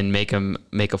and make him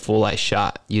make a full ice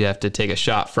shot. You'd have to take a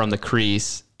shot from the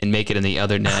crease and make it in the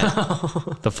other net,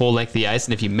 the full length of the ice.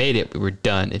 And if you made it, we were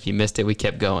done. If you missed it, we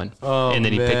kept going. And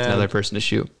then he picked another person to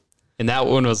shoot. And that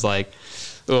one was like,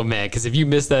 oh man, because if you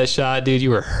missed that shot, dude, you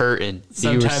were hurting.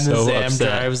 Sometimes you were so the Zam upset.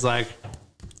 drives, like,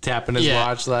 tapping his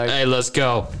watch, like, hey, let's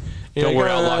go. You're Don't like,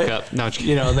 worry, I'll "All lock right." up. No, I'm just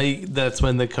You know, that's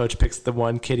when the coach picks the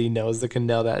one kid he knows that can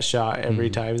nail that shot every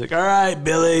time. He's like, all right,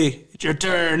 Billy, it's your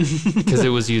turn. because it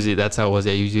was usually, that's how it was.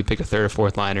 Yeah, you usually pick a third or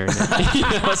fourth liner. And, you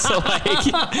know, so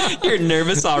like you're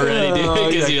nervous already, dude,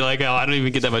 because you're like, oh, I don't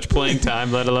even get that much playing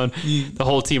time, let alone the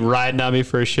whole team riding on me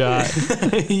for a shot.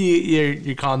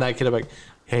 you're calling that kid up like,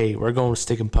 hey, we're going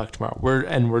stick and puck tomorrow.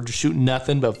 We're shooting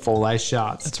nothing but full ice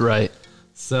shots. That's right.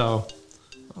 So,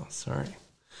 sorry.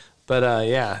 But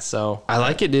yeah, so I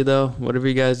like it, dude, though. Whatever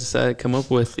you guys decide to come up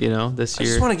with, you know, this I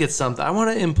year. just want to get something. I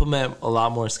want to implement a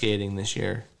lot more skating this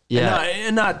year. Yeah.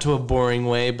 And not to a boring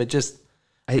way, but just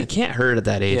It can't hurt at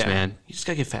that age, yeah, man. You just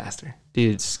gotta get faster.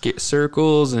 Dude,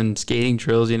 circles and skating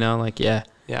drills, you know, like, yeah,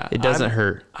 it doesn't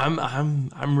hurt.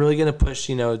 I'm really gonna push,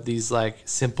 you know, these like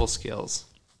simple skills.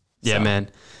 Yeah, So, man.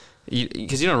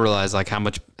 Because you don't realize like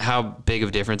how big of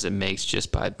a difference it makes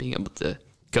just by being able to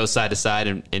go side to side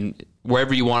and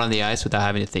wherever you want on the ice without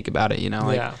having to think about it, you know?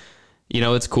 Like, Yeah. you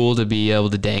know, it's cool to be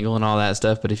able to dangle and all that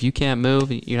stuff, but if you can't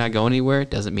move, you're not going anywhere, it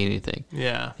doesn't mean anything.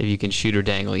 Yeah. If you can shoot or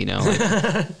dangle, you know,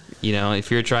 like, you know, if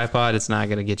you're a tripod, it's not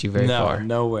going to get you very far.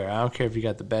 Nowhere. I don't care if you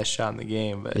got the best shot in the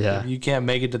game, but Yeah. if you can't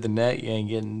make it to the net, you ain't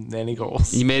getting any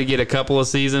goals. You may get a couple a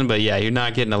season, but yeah, you're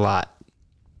not getting a lot.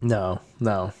 No.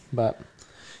 But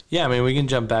yeah, I mean, we can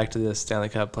jump back to the Stanley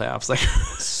Cup playoffs. Like,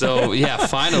 So yeah,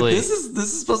 finally, this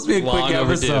is supposed to be a Long quick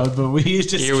overdue. episode, but we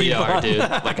just here we keep are, on, dude,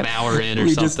 like an hour in or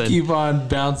we something. just keep on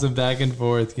bouncing back and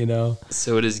forth, you know.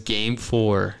 So it is game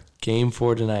 4. Game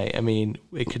 4 tonight. I mean,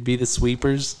 it could be the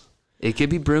sweepers. It could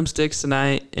be broomsticks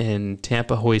tonight and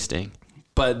Tampa hoisting.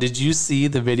 But did you see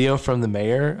the video from the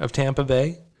mayor of Tampa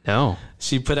Bay? No.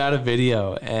 She put out a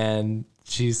video and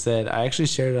she said, I actually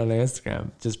shared it on Instagram,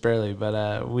 just barely,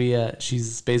 but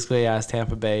she's basically asked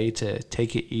Tampa Bay to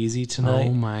take it easy tonight.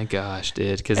 Oh my gosh,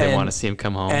 dude, because they And- want to see him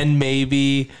come home. And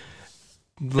maybe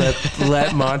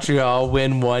let Montreal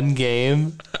win one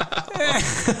game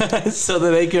so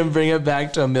that they can bring it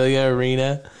back to Amelia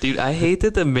Arena. Dude, I hate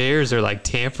that the mayors are like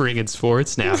tampering in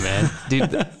sports now, man.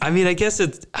 Dude, I mean, I guess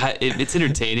it's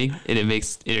entertaining and it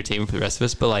makes entertainment for the rest of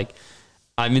us, but like,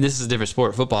 I mean, this is a different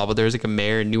sport, football, but there's like a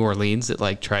mayor in New Orleans that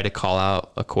like tried to call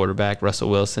out a quarterback, Russell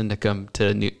Wilson, to come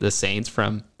to the Saints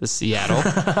from the Seattle.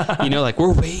 You know, like,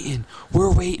 we're waiting,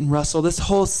 Russell, this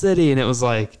whole city. And it was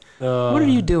like, what are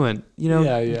you doing? You know,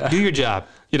 Yeah. do your job,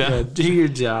 you know? Yeah, do your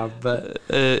job. But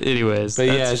Anyways, yeah,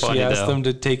 that's funny, she asked though. them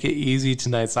to take it easy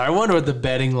tonight. So I wonder what the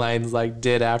betting lines like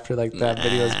did after like that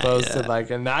video was posted. yeah.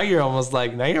 Like, and now you're almost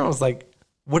like,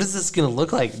 what is this gonna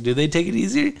look like? Do they take it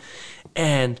easier?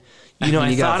 And you know,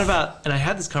 I thought about, and I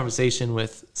had this conversation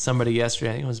with somebody yesterday.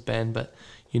 I think it was Ben, but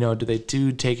you know, do they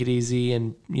take it easy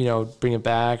and, you know, bring it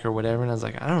back or whatever? And I was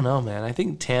like, I don't know, man. I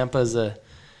think Tampa's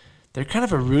they're kind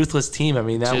of a ruthless team. I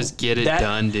mean, Just get it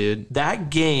done, dude. That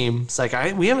game, it's like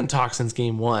we haven't talked since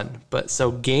game 1, but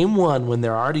so game 1 when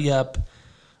they're already up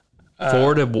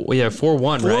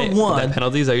 4-1, right? 4-1. That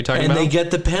penalties that you're talking and about? they get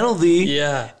the penalty.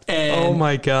 Yeah. And, oh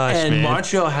my gosh, and man.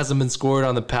 Montreal hasn't been scored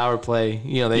on the power play.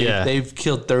 You know, they've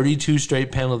killed 32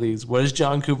 straight penalties. What does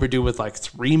John Cooper do with like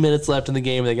 3 minutes left in the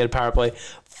game and they get a power play?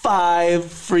 5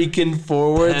 freaking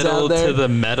forwards Pedal out there. to the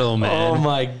metal, man. Oh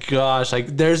my gosh.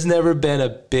 Like there's never been a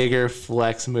bigger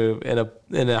flex move in a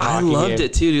I hockey loved game.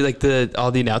 it too, dude. Like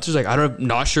all the announcers, like I'm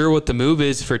not sure what the move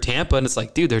is for Tampa, and it's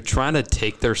like, dude, they're trying to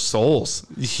take their souls.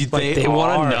 Like they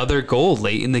want another goal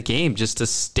late in the game just to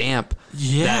stamp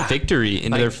that victory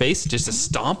into their face, just to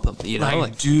stomp them. You know,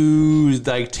 dude,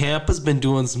 like Tampa's been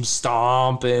doing some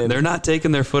stomping. They're not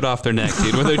taking their foot off their neck,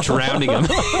 dude. When they're drowning them.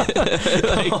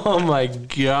 Oh my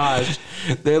gosh,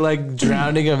 they're like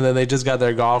drowning them. And then they just got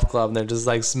their golf club and they're just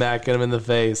like smacking them in the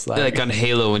face. Like on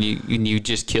Halo, when you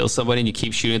just kill somebody and you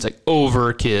keep shooting, it's like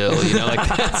overkill. You know,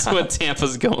 like that's what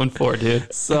Tampa's going for,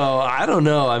 dude. So I don't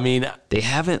know. I mean, they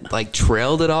haven't like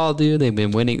trailed at all, dude. They've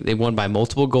been winning. They won by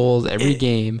multiple goals every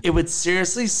game. It would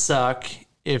seriously suck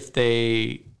if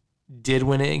they did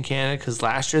win it in Canada, because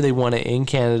last year they won it in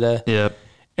Canada. Yep.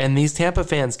 And these Tampa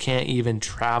fans can't even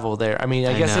travel there. I mean,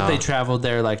 I guess if they traveled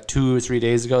there like 2 or 3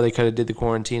 days ago, they could have did the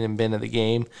quarantine and been at the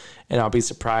game. And I'll be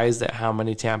surprised at how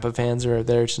many Tampa fans are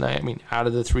there tonight. I mean, out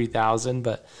of the 3,000,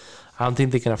 but I don't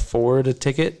think they can afford a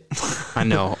ticket. I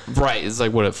know, right? It's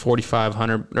like what, at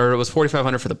 4,500, or it was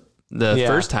 4,500 for the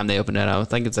first time they opened it. I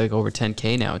think it's like over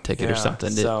 10K now a ticket or something.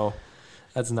 So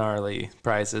that's gnarly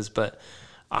prices, but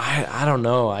I don't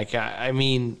know. Like I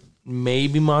mean,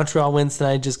 maybe Montreal wins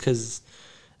tonight just because.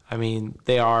 I mean,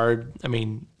 they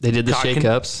did the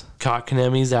shake-ups.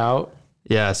 Kotkaniemi's out.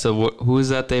 Yeah, so who is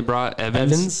that they brought?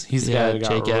 Evans? He's the guy who got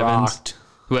Jake rocked. Evans.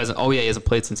 Who hasn't, he hasn't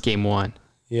played since game 1.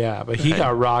 Yeah, but he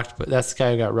got rocked, but that's the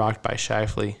guy who got rocked by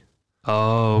Scheifele.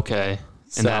 Oh, okay.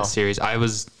 In that series. I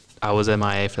was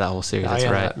MIA for that whole series. That's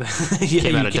right.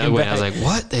 Came out of Dugway, and I was like,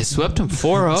 what? They swept them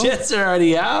 4-0? Jets are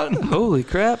already out? Holy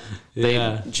crap.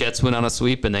 Yeah. Jets went on a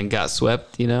sweep and then got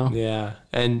swept, you know? Yeah.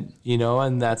 And,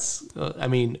 and that's,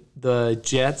 the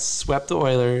Jets swept the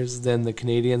Oilers, then the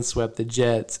Canadians swept the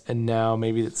Jets, and now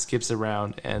maybe it skips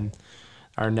around, and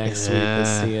our next sweep is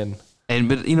seeing.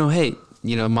 But, hey,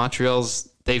 Montreal's,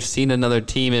 they've seen another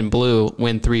team in blue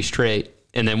win 3 straight.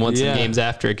 And then won some games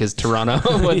after because Toronto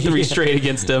won 3 straight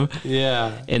against them.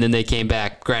 Yeah. And then they came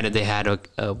back. Granted, they had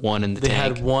a one in the tank. They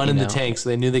had one in the tank, so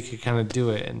they knew they could kind of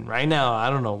do it. And right now, I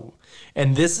don't know.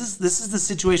 And this is the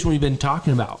situation we've been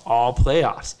talking about all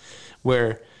playoffs,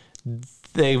 where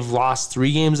they've lost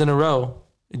 3 games in a row.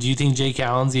 Do you think Jake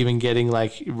Allen's even getting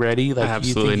ready?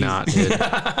 Absolutely not, dude.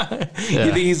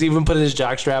 You think he's even putting his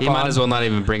jockstrap on? He might as well not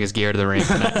even bring his gear to the rink.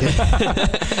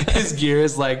 His gear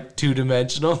is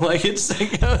 2-dimensional. It's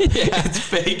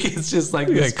fake. It's just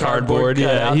this cardboard.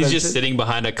 Yeah, he's just sitting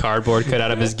behind a cardboard cut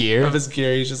out of his gear. He's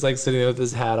just sitting there with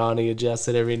his hat on. He adjusts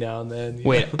it every now and then.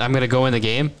 Wait, I'm gonna go in the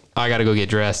game. I gotta go get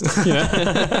dressed.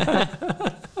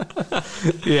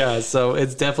 Yeah, so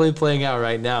it's definitely playing out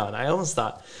right now, and I almost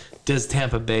thought, does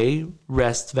Tampa Bay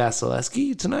rest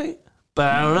Vasilevsky tonight?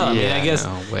 But I don't know. I guess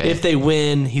if they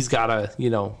win, he's got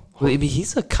to, Maybe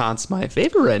he's a Conn Smythe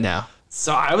favorite right now.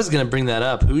 So I was going to bring that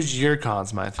up. Who's your Conn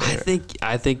Smythe favorite?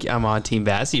 I think I'm on Team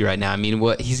Vasi right now. I mean,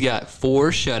 he's got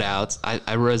 4 shutouts.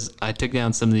 I took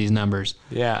down some of these numbers.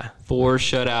 Yeah. 4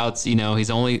 shutouts.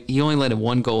 He only let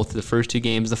 1 goal through the first 2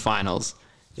 games, the finals.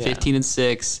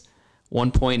 15-6.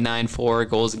 1.94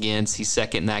 goals against. He's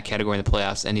second in that category in the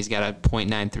playoffs, and he's got a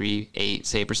 .938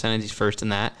 save percentage. He's first in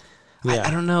that. Yeah.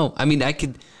 I don't know. I mean, I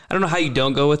don't know how you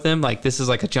don't go with him. This is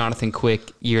like a Jonathan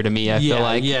Quick year to me, I feel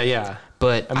like. Yeah.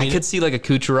 But I could see a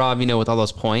Kucherov, with all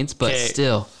those points, but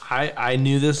still. I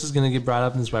knew this was going to get brought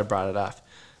up, and this is why I brought it off.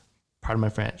 Pardon my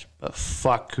French, but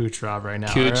fuck Kucherov right now.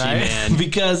 Coochie, right? man.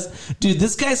 Because, dude,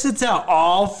 this guy sits out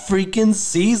all freaking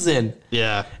season.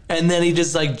 Yeah. And then he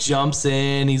just jumps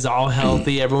in. He's all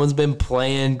healthy. Everyone's been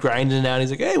playing, grinding out.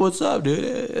 He's like, hey, what's up,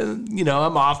 dude? And,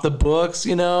 I'm off the books,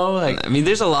 I mean,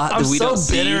 there's a lot that we don't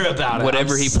see. I'm so bitter about it.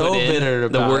 Whatever he put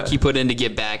in, the work he put in to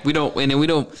get back. We don't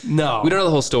know the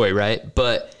whole story, right?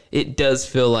 But it does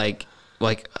feel like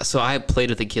so I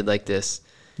played with a kid like this.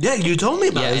 Yeah, you told me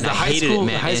about it. It's the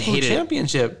high school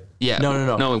championship. Yeah.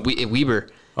 No, Weber.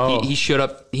 Oh. He showed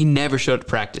up. He never showed up to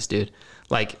practice, dude.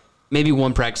 Maybe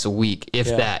 1 practice a week, if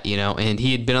that, And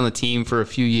he had been on the team for a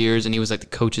few years, and he was the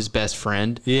coach's best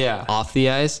friend. Yeah. Off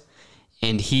the ice.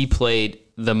 And he played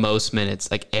the most minutes,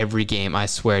 every game, I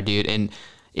swear, dude. And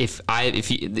if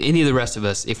any of the rest of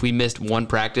us, if we missed 1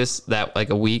 practice that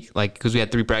a week, because we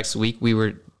had 3 practices a week, we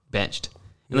were benched.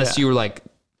 unless you were like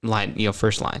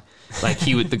first line. Like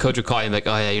the coach would call you like,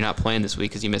 oh yeah, you're not playing this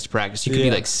week because you missed practice. You could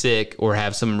be like sick or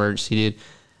have some emergency, dude.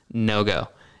 No go.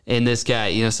 And this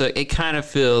guy, so it kind of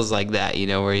feels like that,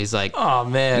 where he's like, oh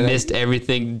man, missed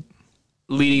everything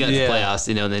leading up to playoffs,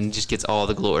 and then just gets all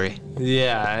the glory.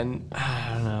 Yeah, and I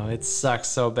don't know, it sucks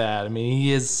so bad. I mean,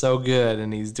 he is so good,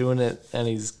 and he's doing it, and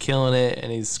he's killing it,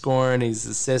 and he's scoring, he's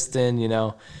assisting,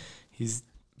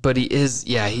 But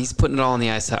he's putting it all on the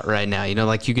ice out right now.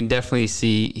 Like you can definitely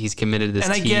see he's committed to this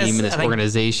team and this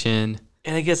organization.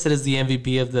 And I guess it is the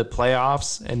MVP of the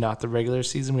playoffs and not the regular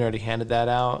season. We already handed that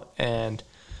out,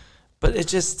 but it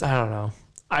just, I don't know.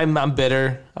 I'm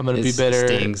bitter. I'm going to be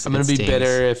bitter. I'm going to be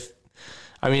bitter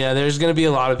there's going to be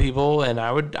a lot of people, and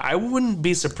I wouldn't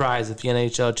be surprised if the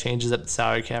NHL changes up the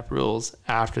salary cap rules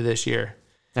after this year.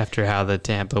 After how the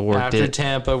Tampa worked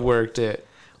it.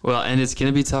 Well, and it's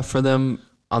going to be tough for them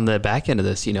on the back end of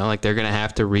this, like they're going to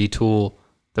have to retool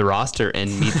the roster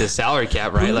and meet the salary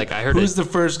cap, right? Like I heard who's the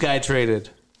first guy traded?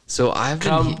 So I've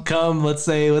come. Let's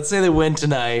say they win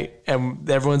tonight, and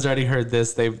everyone's already heard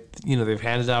this. They've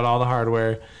handed out all the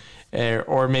hardware,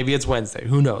 or maybe it's Wednesday.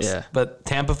 Who knows? Yeah. But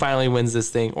Tampa finally wins this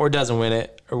thing, or doesn't win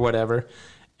it, or whatever.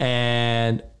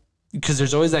 And because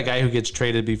there's always that guy who gets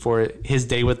traded before his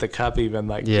day with the cup, even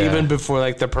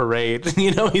before the parade.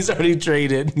 He's already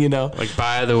traded. Like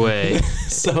by the way.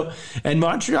 So and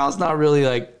Montreal's not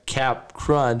really cap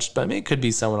crunched, but it could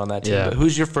be someone on that team. Yeah. But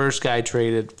who's your first guy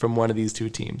traded from one of these two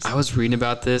teams? I was reading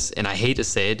about this, and I hate to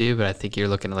say it, dude, but I think you're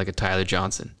looking at a Tyler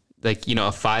Johnson, a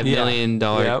 $5 million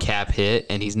cap hit,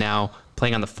 and he's now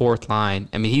playing on the fourth line.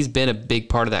 I mean, he's been a big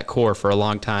part of that core for a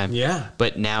long time. Yeah,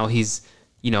 but now he's.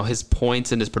 His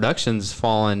points and his production's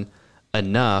fallen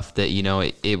enough that,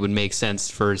 it would make sense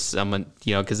for someone,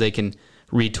 because they can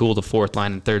retool the fourth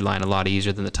line and third line a lot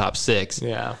easier than the top six.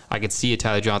 Yeah. I could see a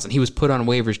Tyler Johnson. He was put on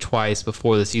waivers twice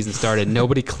before the season started.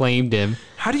 Nobody claimed him.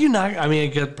 How do you not? I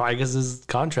mean, probably because his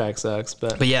contract sucks,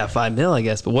 but yeah, $5 million, I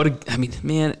guess. But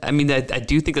I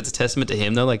do think that's a testament to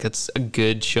him, though. That's a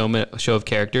good show of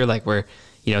character, where,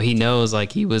 he knows,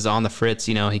 he was on the fritz,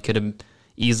 he could have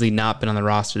easily not been on the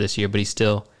roster this year, but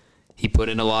he put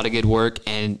in a lot of good work,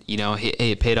 and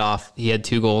it paid off. He had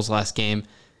 2 goals last game,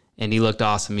 and he looked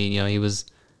awesome. He was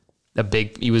a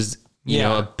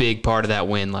big part of that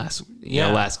win last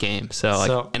game.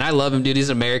 So and I love him, dude. He's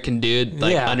an American dude,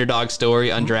 underdog story,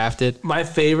 undrafted. My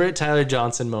favorite Tyler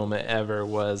Johnson moment ever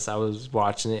was I was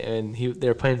watching it, and they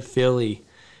were playing Philly,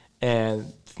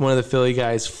 and one of the Philly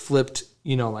guys flipped.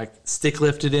 Stick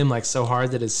lifted him so hard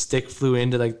that his stick flew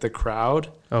into the crowd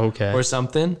or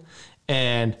something.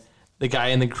 And the guy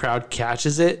in the crowd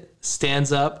catches it,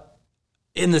 stands up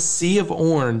in the sea of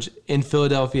orange in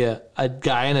Philadelphia. A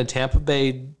guy in a Tampa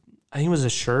Bay, I think it was a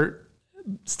shirt,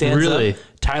 stands up.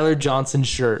 Tyler Johnson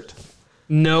shirt.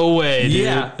 No way, dude.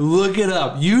 Yeah, look it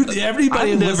up.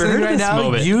 Everybody listening right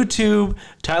now, YouTube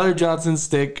Tyler Johnson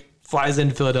stick flies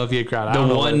in Philadelphia crowd.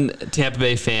 The one Tampa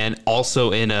Bay fan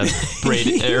also in a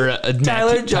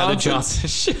Tyler Johnson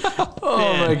shot.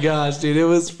 Oh my gosh, dude. It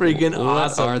was freaking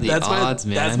awesome. What are the odds,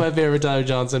 man? That's my favorite Tyler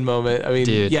Johnson moment. I mean,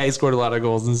 dude. Yeah, he scored a lot of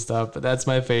goals and stuff, but that's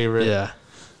my favorite. Yeah.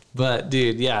 But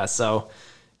dude, yeah, so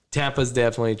Tampa's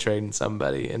definitely trading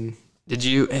somebody. And did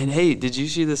you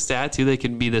see the stat too? They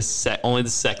could be only the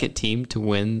second team to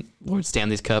win Lord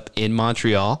Stanley's Cup in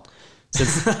Montreal.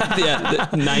 Since the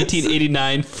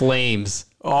 1989 Flames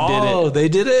they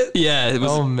did it? Yeah. It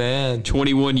was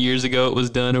 21 years ago it was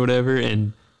done or whatever,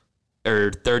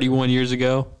 or 31 years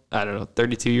ago. I don't know,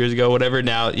 32 years ago, whatever.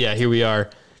 Now, yeah, here we are.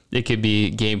 It could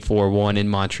be Game 4 won in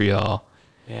Montreal.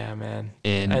 Yeah, man.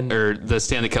 Or the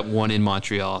Stanley Cup won in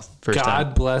Montreal first time.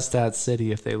 God bless that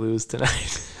city if they lose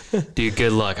tonight. Dude,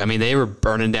 good luck. I mean, they were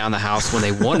burning down the house when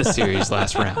they won a series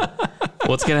last round.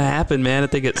 What's going to happen, man,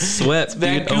 if they get swept?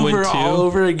 Vancouver all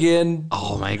over again.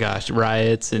 Oh, my gosh.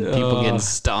 Riots and people getting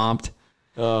stomped.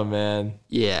 Oh, man.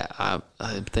 Yeah,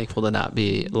 I'm thankful to not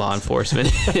be law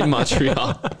enforcement in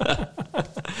Montreal.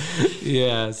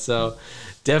 Yeah, so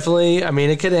definitely, I mean,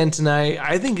 it could end tonight.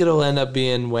 I think it'll end up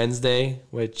being Wednesday,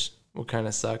 which will kind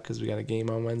of suck because we got a game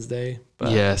on Wednesday.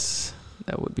 But yes,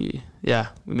 that would be, yeah,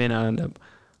 we may not end up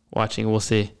watching. We'll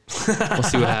see. We'll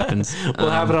see what happens. We'll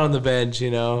have it on the bench,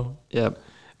 Yep.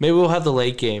 Maybe we'll have the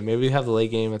late game. Maybe we have the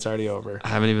late game. It's already over. I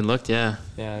haven't even looked, yeah.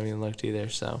 Yeah, I haven't even looked either,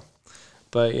 so.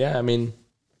 But, yeah, I mean,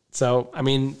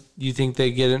 you think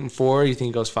they get it in 4? You think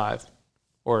it goes 5?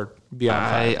 Or beyond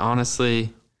 5? I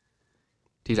honestly,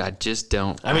 dude, I just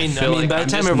don't. I mean, by the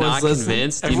time everyone's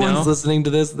listening to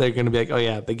this, they're going to be like, oh,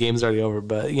 yeah, the game's already over.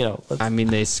 But,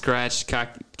 they scratched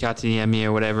Kotkaniemi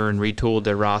or whatever and retooled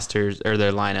their rosters or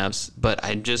their lineups, but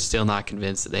I'm just still not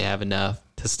convinced that they have enough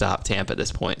to stop Tampa at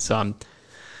this point. So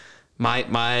my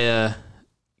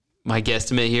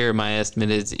guesstimate here, my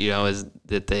estimate is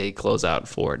that they close out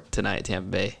for tonight at Tampa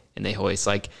Bay and they hoist.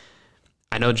 Like,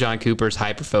 I know John Cooper's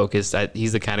hyper focused.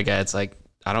 He's the kind of guy that's like,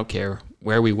 I don't care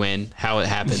where we win, how it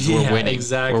happens. Yeah, we're winning.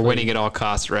 exactly. We're winning at all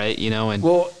costs, right? And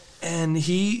And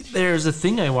there's a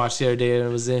thing I watched the other day, and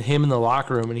it was him in the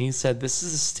locker room, and he said, this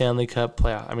is a Stanley Cup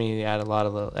playoff. I mean, he had a lot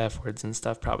of the F words and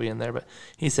stuff probably in there, but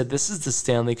he said, this is the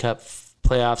Stanley Cup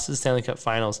playoffs, the Stanley Cup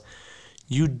finals.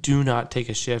 You do not take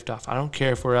a shift off. I don't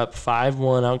care if we're up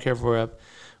 5-1. I don't care if we're up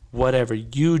whatever.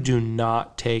 You do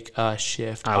not take a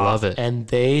shift off. I love it. And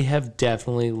they have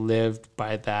definitely lived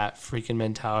by that freaking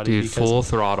mentality. Dude, full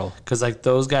throttle. Because, like,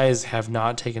 those guys have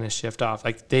not taken a shift off.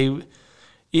 Like,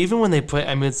 even when they play,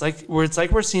 I mean, it's like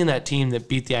we're seeing that team that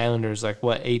beat the Islanders, like,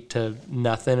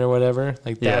 8-0 or whatever.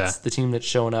 Like, that's the team that's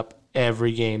showing up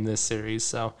every game this series.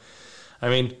 So, I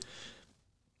mean,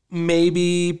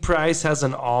 maybe Price has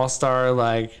an all-star,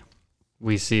 like,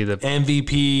 we see the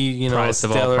MVP, price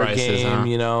of all stellar prices,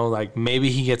 game, huh? Like, maybe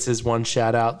he gets his one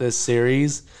shot out this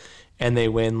series and they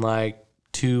win like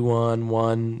 2-1,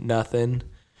 1-0.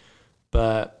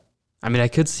 But I mean, I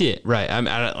could see it, right?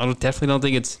 I definitely don't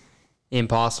think it's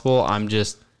impossible.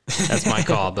 That's my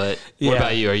call. But what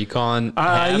about you? Are you calling?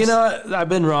 I've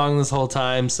been wrong this whole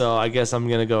time, so I guess I'm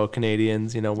gonna go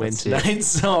Canadians. Win tonight,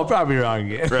 so I'll probably be wrong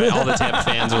again. Right. All the Tampa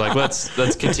fans are like,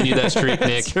 let's continue that streak,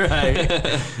 Nick. That's right.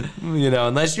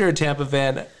 Unless you're a Tampa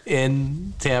fan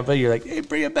in Tampa, you're like, hey,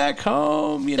 bring it back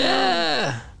home.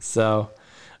 Yeah. So,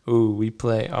 we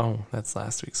play. Oh, that's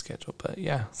last week's schedule, but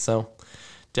yeah. So.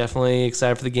 Definitely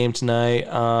excited for the game tonight.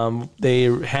 They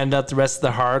hand out the rest of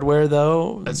the hardware,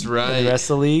 though. That's right. In the rest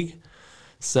of the league.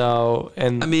 So,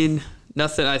 and I mean,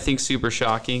 nothing I think super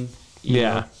shocking.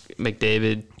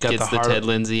 McDavid gets the Ted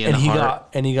Lindsay and the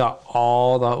heart. He got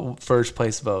all the first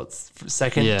place votes.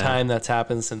 Second time that's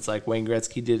happened since like Wayne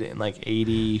Gretzky did it in like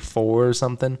 84 or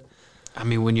something. I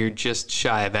mean, when you're just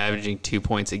shy of averaging 2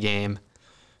 points a game,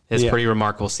 it's a pretty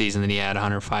remarkable season. Then he had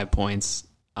 105 points.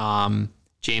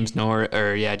 James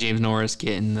Norris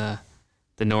getting Adam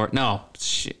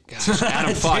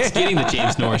Fox getting the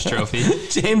James Norris trophy.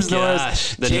 James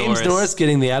Norris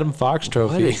getting the Adam Fox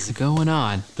trophy. What is going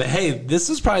on? But hey, this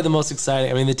was probably the most exciting.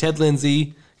 I mean, the Ted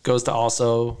Lindsay goes to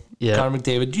also Connor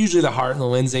McDavid. Usually the Hart and the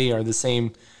Lindsay are the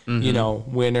same,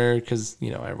 winner because,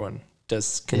 everyone can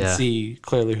see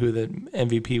clearly who the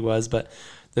MVP was. But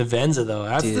the Vezina, though,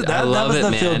 that was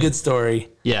the feel-good story.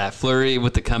 Yeah, Fleury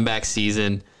with the comeback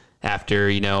season. After,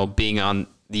 being on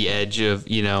the edge of,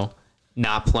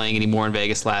 not playing anymore in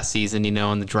Vegas last season,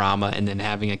 and the drama, and then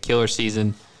having a killer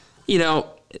season. It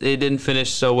didn't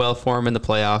finish so well for him in the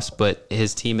playoffs, but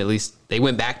his team, at least, they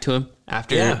went back to him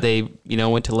after they,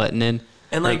 went to letting in.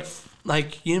 And,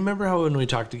 like, you remember how when we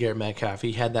talked to Garrett Metcalf,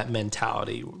 he had that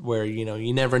mentality where,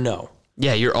 you never know.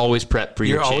 Yeah, you're always prepped for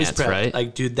your chance, right?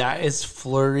 Like, dude, that is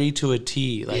Fleury to a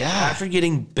T. Like, after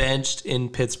getting benched in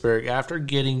Pittsburgh, after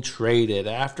getting traded,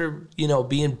 after,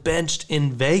 being benched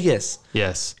in Vegas.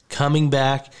 Yes. Coming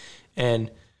back,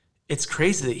 and it's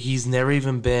crazy that he's never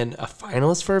even been a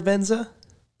finalist for a Vezina.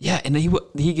 Yeah, and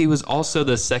he was also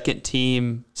the second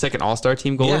All-Star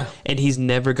team goalie, and he's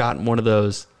never gotten one of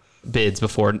those bids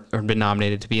before or been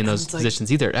nominated to be in those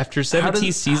positions either. After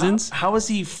 17 seasons, how is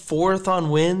he fourth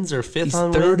on wins or fifth on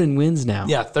wins? Third in wins now.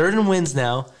 Yeah, third in wins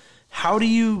now. How do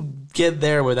you get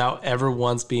there without ever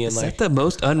once being is that the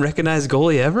most unrecognized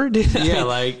goalie ever, dude? Yeah,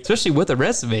 like especially with a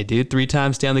resume, dude.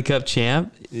 3-time Stanley Cup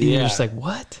champ. You're just like,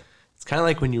 what? It's kind of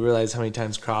like when you realize how many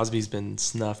times Crosby's been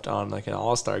snuffed on like an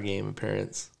All-Star game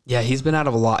appearance. Yeah, he's been out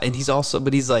of a lot, and he's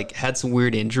like had some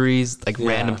weird injuries, like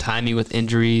random timing with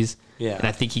injuries. Yeah. And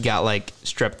I think he got like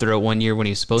strep throat one year when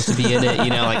he was supposed to be in it,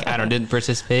 didn't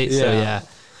participate. So yeah.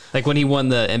 Like when he won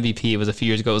the MVP, it was a few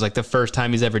years ago. It was like the first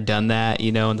time he's ever done that,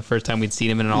 and the first time we'd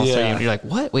seen him in an All-Star game. You're like,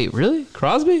 what? Wait, really?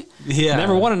 Crosby? Yeah.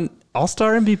 Never won an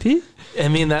All-Star MVP? I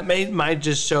mean, that might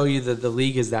just show you that the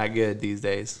league is that good these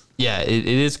days. Yeah, it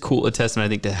is cool. A testament, I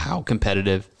think, to how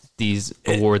competitive these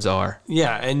awards are.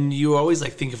 Yeah, and you always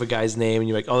like think of a guy's name and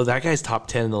you're like, oh, that guy's top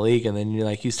 10 in the league. And then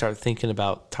you start thinking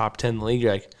about top 10 in the league.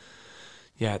 You're like,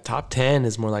 yeah, top 10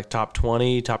 is more like top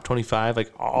 20, top 25.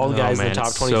 Like all the guys in the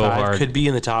top 25 could be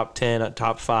in the top 10,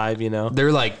 top 5,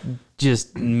 They're like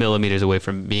just millimeters away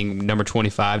from being number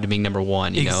 25 to being number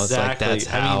 1, Exactly. It's like that's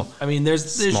how I mean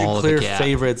there's your clear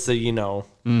favorites that,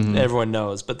 everyone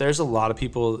knows. But there's a lot of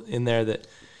people in there that,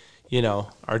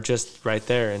 are just right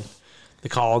there. And the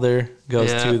Calder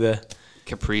goes to the...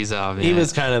 Kaprizov, He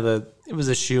was kind of it was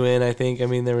a shoe-in, I think. I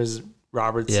mean, there was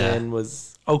Robertson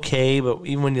was okay, but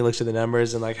even when you looked at the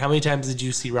numbers and like how many times did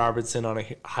you see Robertson on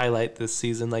a highlight this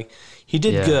season? Like he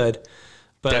did good,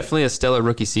 but definitely a stellar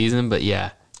rookie season. But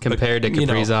compared to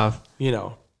Kaprizov,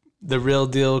 the real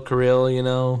deal Kirill,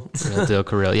 real deal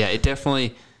Kirill. Yeah,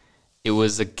 it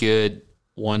was a good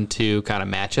 1-2 kind of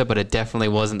matchup, but it definitely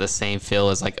wasn't the same feel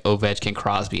as like Ovechkin,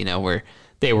 Crosby, where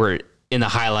they were in the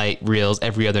highlight reels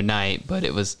every other night. But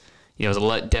it was,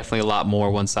 definitely a lot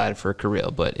more one-sided for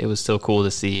Kirill. But it was still cool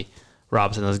to see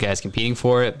Robinson, those guys competing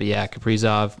for it. But yeah,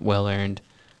 Kaprizov, well earned,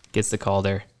 gets the call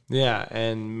there. Yeah,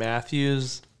 and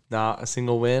Matthews, not a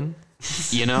single win.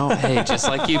 Hey, just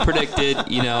like you predicted,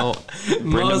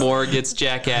 Brendan Moore gets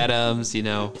Jack Adams,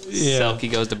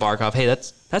 Selke goes to Barkov. Hey,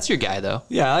 that's your guy though.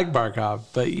 Yeah, I like Barkov.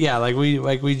 But yeah, like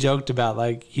we joked about,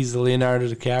 like he's the Leonardo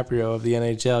DiCaprio of the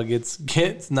NHL,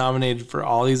 gets nominated for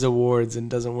all these awards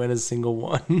and doesn't win a single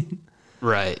one.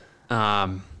 Right.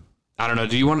 I don't know.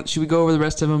 Should we go over the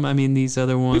rest of them? I mean, these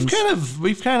other ones.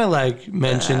 We've kind of like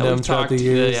mentioned them throughout the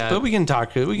years, but we can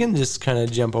just kind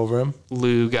of jump over them.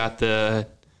 Lou got the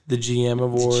GM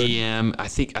award. GM. I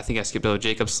think I skipped over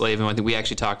Jacob Slavin. I think we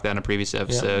actually talked that in a previous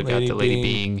episode. Got the Lady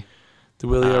Byng. The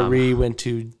Willie O'Ree went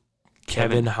to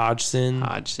Kevin Hodgson.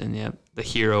 Yep. The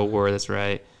Hero Award, that's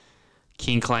right.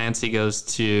 King Clancy goes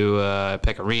to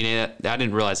Pecorino. I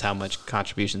didn't realize how much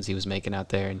contributions he was making out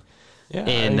there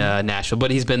in Nashville,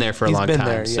 but he's been there for a long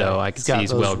time, so I can see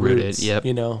he's well rooted. Yep.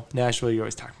 Nashville, you're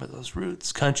always talking about those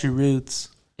roots, country roots.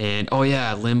 And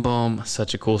Lindblom,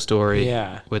 such a cool story.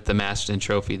 Yeah. With the Masterton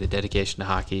Trophy, the dedication to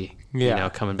hockey. Yeah.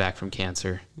 Coming back from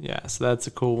cancer. Yeah, so that's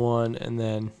a cool one. And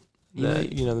then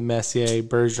the Messier,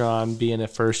 Bergeron being a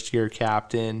first year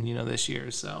captain, this year.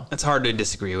 So it's hard to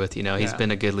disagree with. He's been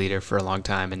a good leader for a long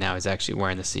time, and now he's actually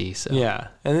wearing the C. So yeah,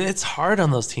 and it's hard on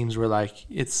those teams where like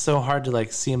it's so hard to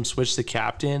like see him switch the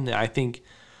captain. I think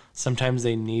sometimes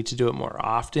they need to do it more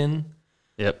often.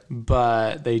 Yep.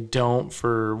 But they don't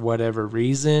for whatever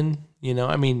reason.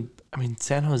 I mean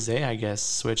San Jose, I guess,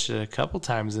 switched it a couple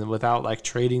times and without like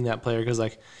trading that player, because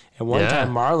like at one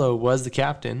time Marlowe was the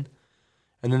captain.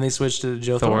 And then they switched to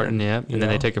Joe Thornton. And then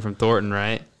they took it from Thornton,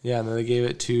 right? Yeah, and then they gave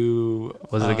it to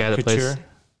was it the guy that Couture. plays?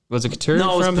 Was it Couture?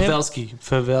 No, it was from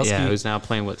Pavelski. Yeah, who's now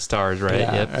playing with Stars, right?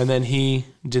 Yeah, yep. And then he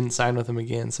didn't sign with him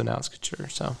again, so now it's Couture.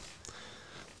 So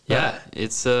yeah,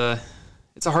 it's a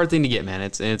hard thing to get, man.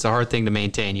 It's a hard thing to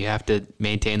maintain. You have to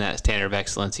maintain that standard of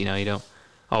excellence. You don't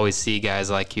always see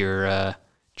guys like your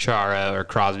Chara or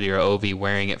Crosby or Ovi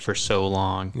wearing it for so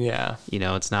long. Yeah,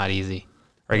 it's not easy.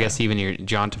 Or I guess even your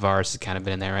John Tavares has kind of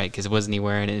been in there, right? Because wasn't he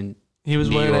wearing it in He was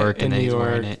New wearing York, it in and then New he's York.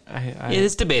 wearing it.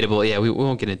 It's debatable. Yeah, we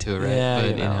won't get into it,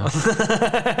 right? Yeah,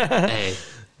 but, hey,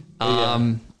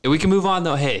 we can move on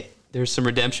though. Hey, there's some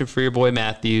redemption for your boy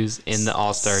Matthews in the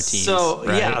All-Star teams. So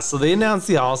right? So they announced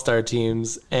the All-Star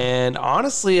teams, and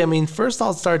honestly, I mean, first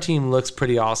All-Star team looks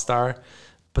pretty All-Star,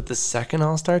 but the second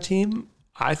All-Star team,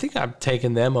 I think I've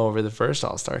taken them over the first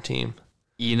All-Star team.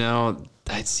 And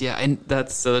that's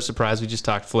the other surprise. We just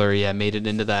talked Fleury. Yeah, made it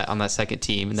into that on that second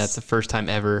team, and that's the first time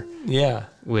ever. Yeah,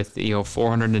 with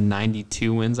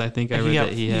 492 wins. I think I read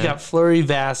that he had. You got Fleury,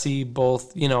 Vassy,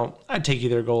 both. I'd take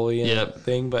either goalie and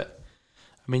thing, but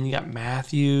I mean, you got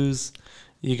Matthews,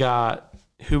 you got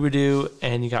Huberdeau,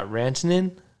 and you got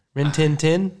Rantanen,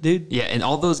 dude. Yeah, and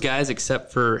all those guys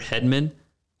except for Hedman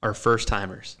are first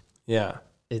timers. Yeah,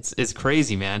 it's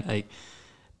crazy, man.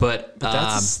 But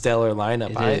that's a stellar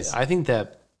lineup. I think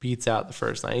that beats out the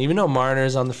first line, even though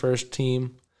Marner's on the first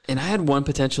team. And I had one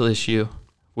potential issue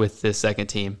with the second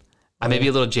team. I may be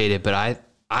a little jaded, but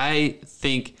I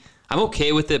think I'm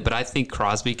okay with it. But I think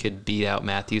Crosby could beat out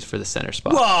Matthews for the center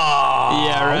spot. Whoa!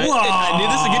 Yeah, right. Whoa! I knew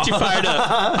this would get you fired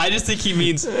up. I just think he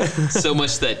means so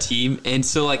much to that team. And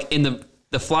so, like in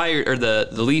the Flyer or the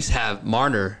Leafs have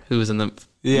Marner, who was in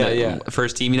the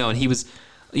first team, and he was.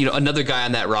 Another guy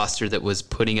on that roster that was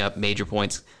putting up major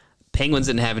points. Penguins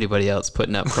didn't have anybody else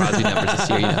putting up Crosby numbers this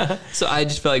year. So I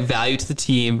just felt like value to the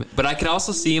team. But I could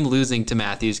also see him losing to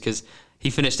Matthews because he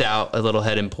finished out a little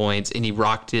ahead in points and he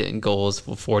rocked it in goals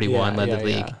with 41, led the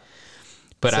league. Yeah.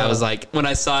 But I was like, when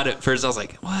I saw it at first, I was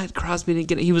like, what? Crosby didn't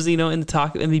get it? He was, in the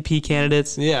talk of MVP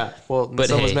candidates. Yeah, well, but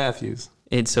so was Matthews.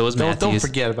 And so was Matthews. Don't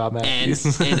forget about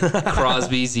Matthews. And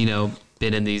Crosby's,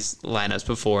 been in these lineups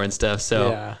before and stuff. So.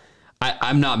 Yeah.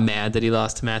 I'm not mad that he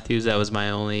lost to Matthews. That was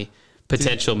my only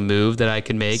potential move that I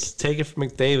could make. Take it from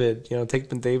McDavid. Take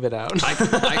McDavid out.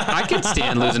 I could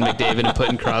stand losing McDavid and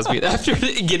putting Crosby after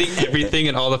getting everything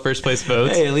and all the first place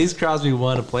votes. Hey, at least Crosby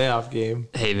won a playoff game.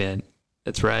 Hey, man.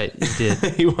 That's right. He did.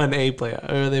 He won a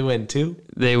playoff. Or they win two?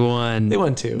 They won. They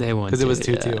won two. They won because it was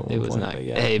 2-2. It was not.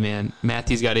 Hey, man.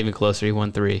 Matthews got even closer. He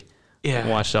won 3. Yeah.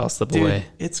 Watched it all slip Dude, away.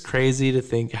 it's crazy to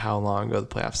think how long ago the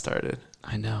playoffs started.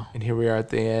 I know. And here we are at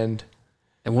the end.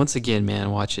 And once again,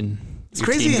 man, watching your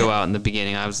crazy. team go out in the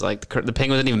beginning, I was like, the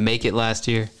Penguins didn't even make it last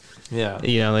year. Yeah.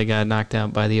 You know, they got knocked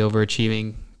out by the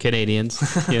overachieving Canadians,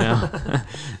 you know.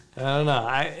 I don't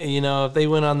know. If they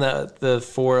went on the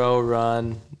 4-0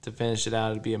 run to finish it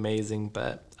out, it'd be amazing,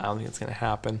 but I don't think it's going to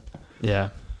happen. Yeah.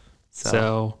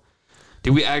 So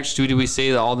did we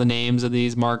say all the names of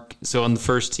these, Mark? So on the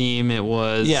first team, it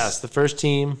was Yes, the first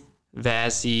team.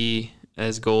 Vasi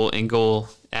as goal,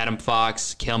 Adam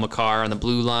Fox, Cale Makar on the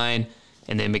blue line,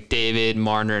 and then McDavid,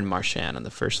 Marner, and Marchand on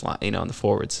the first line, on the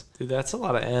forwards. Dude, that's a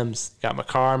lot of M's. Got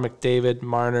Makar, McDavid,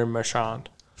 Marner, Marchand.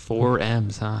 4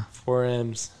 M's, huh? 4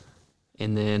 M's.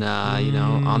 And then,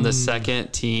 on the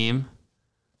second team,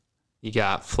 you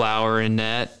got Flower in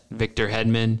net, Victor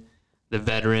Hedman, the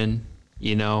veteran.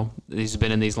 He's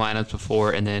been in these lineups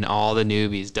before. And then all the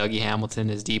newbies, Dougie Hamilton,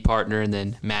 his D partner, and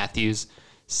then Matthews,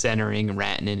 centering,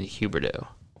 Rantanen, and Huberdeau.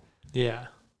 Yeah.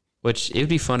 Which, it would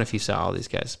be fun if you saw all these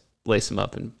guys lace them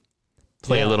up and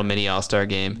play a little mini All-Star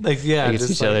game.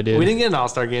 Against each other, dude. We didn't get an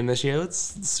All-Star game this year.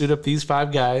 Let's suit up these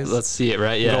 5 guys. Let's see it,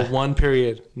 right? Yeah. One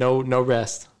period. No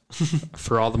rest.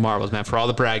 For all the marbles, man. For all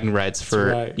the bragging rights for,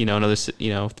 right. Another,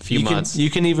 few months. You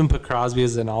can even put Crosby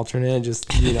as an alternate. Just,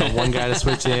 one guy to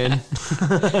switch in.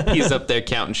 He's up there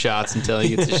counting shots until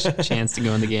he gets a chance to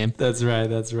go in the game. That's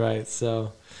right.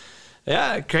 So,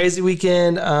 yeah, crazy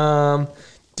weekend.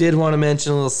 Did want to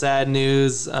mention a little sad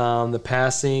news. The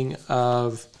passing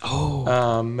of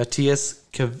Matthias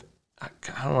I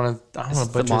don't want to butcher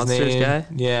the his Monsters name. guy?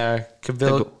 Yeah,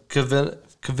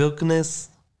 Kavilkanis.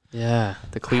 Yeah,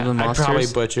 the Cleveland Monsters. I probably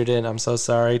butchered it. I'm so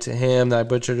sorry to him that I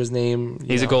butchered his name.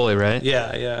 He's a goalie, right?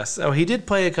 Yeah. So he did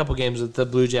play a couple games with the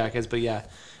Blue Jackets, but yeah,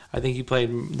 I think he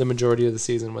played the majority of the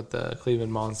season with the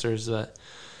Cleveland Monsters. But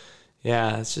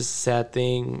yeah, it's just a sad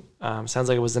thing. Sounds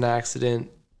like it was an accident.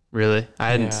 Really?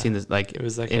 I hadn't seen this, it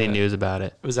was like any news about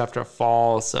it. It was after a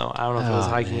fall, so I don't know if it was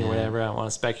hiking man. or whatever. I don't want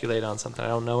to speculate on something I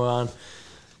don't know on.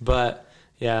 But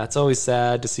yeah, it's always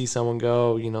sad to see someone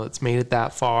go, that's made it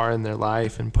that far in their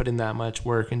life and put in that much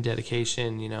work and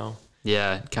dedication,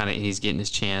 Yeah, kind of he's getting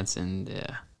his chance, and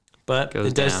yeah. But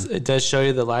it does show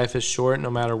you that life is short no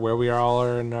matter where we all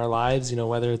are in our lives,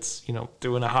 whether it's,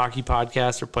 doing a hockey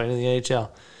podcast or playing in the NHL.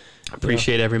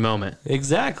 Appreciate every moment.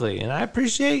 Exactly. And I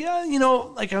appreciate,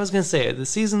 like I was going to say, the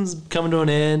season's coming to an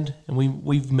end and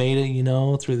we've made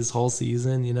it, through this whole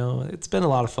season, it's been a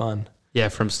lot of fun. Yeah,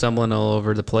 from stumbling all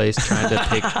over the place trying to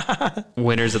pick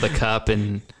winners of the cup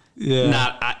and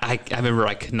I remember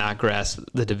I could not grasp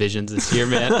the divisions this year,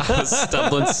 man. I was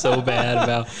stumbling so bad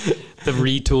about the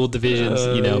retooled divisions,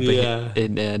 but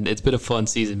and it's been a fun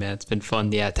season, man. It's been fun,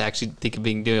 to actually think of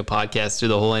doing a podcast through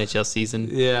the whole NHL season.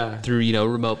 Yeah. Through,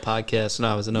 remote podcasts when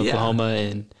I was in Oklahoma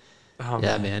and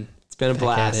man. It's been a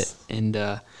blast. And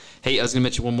hey, I was going to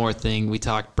mention one more thing. We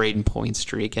talked Braden Point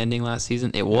streak ending last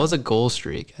season. It was a goal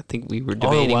streak. I think we were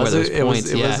debating whether it was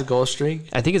points. It was a goal streak?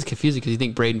 I think it's confusing because you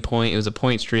think Braden Point, it was a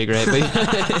point streak, right?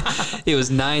 But it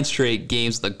was 9 straight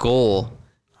games with a goal.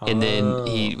 And then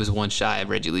he was one shy of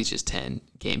Reggie Leach's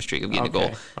 10-game streak of getting a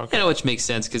goal. Okay. Which makes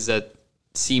sense because that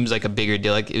seems like a bigger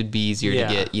deal. Like it would be easier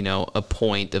to get, a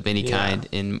point of any kind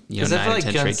in 9 or 10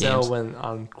 straight games. Gunsell went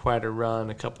on quite a run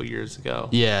a couple years ago.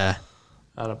 Yeah.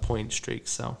 On a point streak,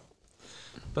 so.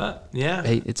 But yeah,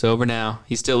 hey, it's over now.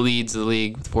 He still leads the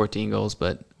league with 14 goals,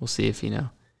 but we'll see if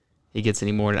he gets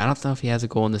any more. I don't know if he has a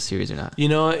goal in this series or not.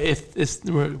 If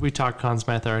we talked Conn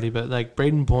Smythe already, but like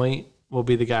Braden Point will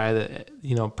be the guy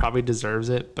that probably deserves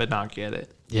it, but not get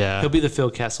it. Yeah, he'll be the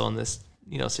Phil Kessel in this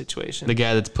situation. The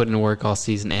guy that's put in work all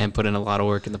season and put in a lot of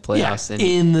work in the playoffs. Yeah,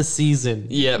 in the season.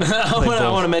 Yep. I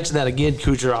want to mention that again,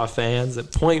 Kucherov fans.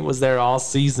 That Point was there all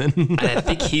season. And I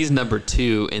think he's number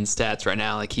 2 in stats right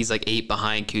now. Like he's like 8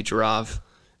 behind Kucherov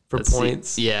for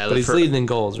points. Yeah, but he's leading in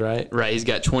goals, right? Right. He's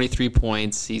got 23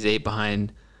 points. He's 8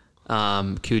 behind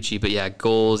Kuchi. But yeah,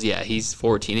 goals. Yeah, he's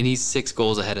 14, and he's 6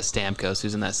 goals ahead of Stamkos,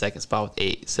 who's in that second spot with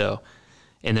 8. So.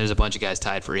 And there's a bunch of guys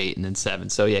tied for 8 and then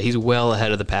 7. So, yeah, he's well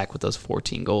ahead of the pack with those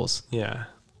 14 goals. Yeah.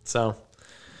 So,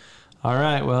 all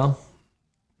right, well.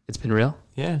 It's been real?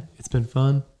 Yeah, it's been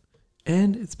fun.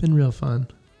 And it's been real fun.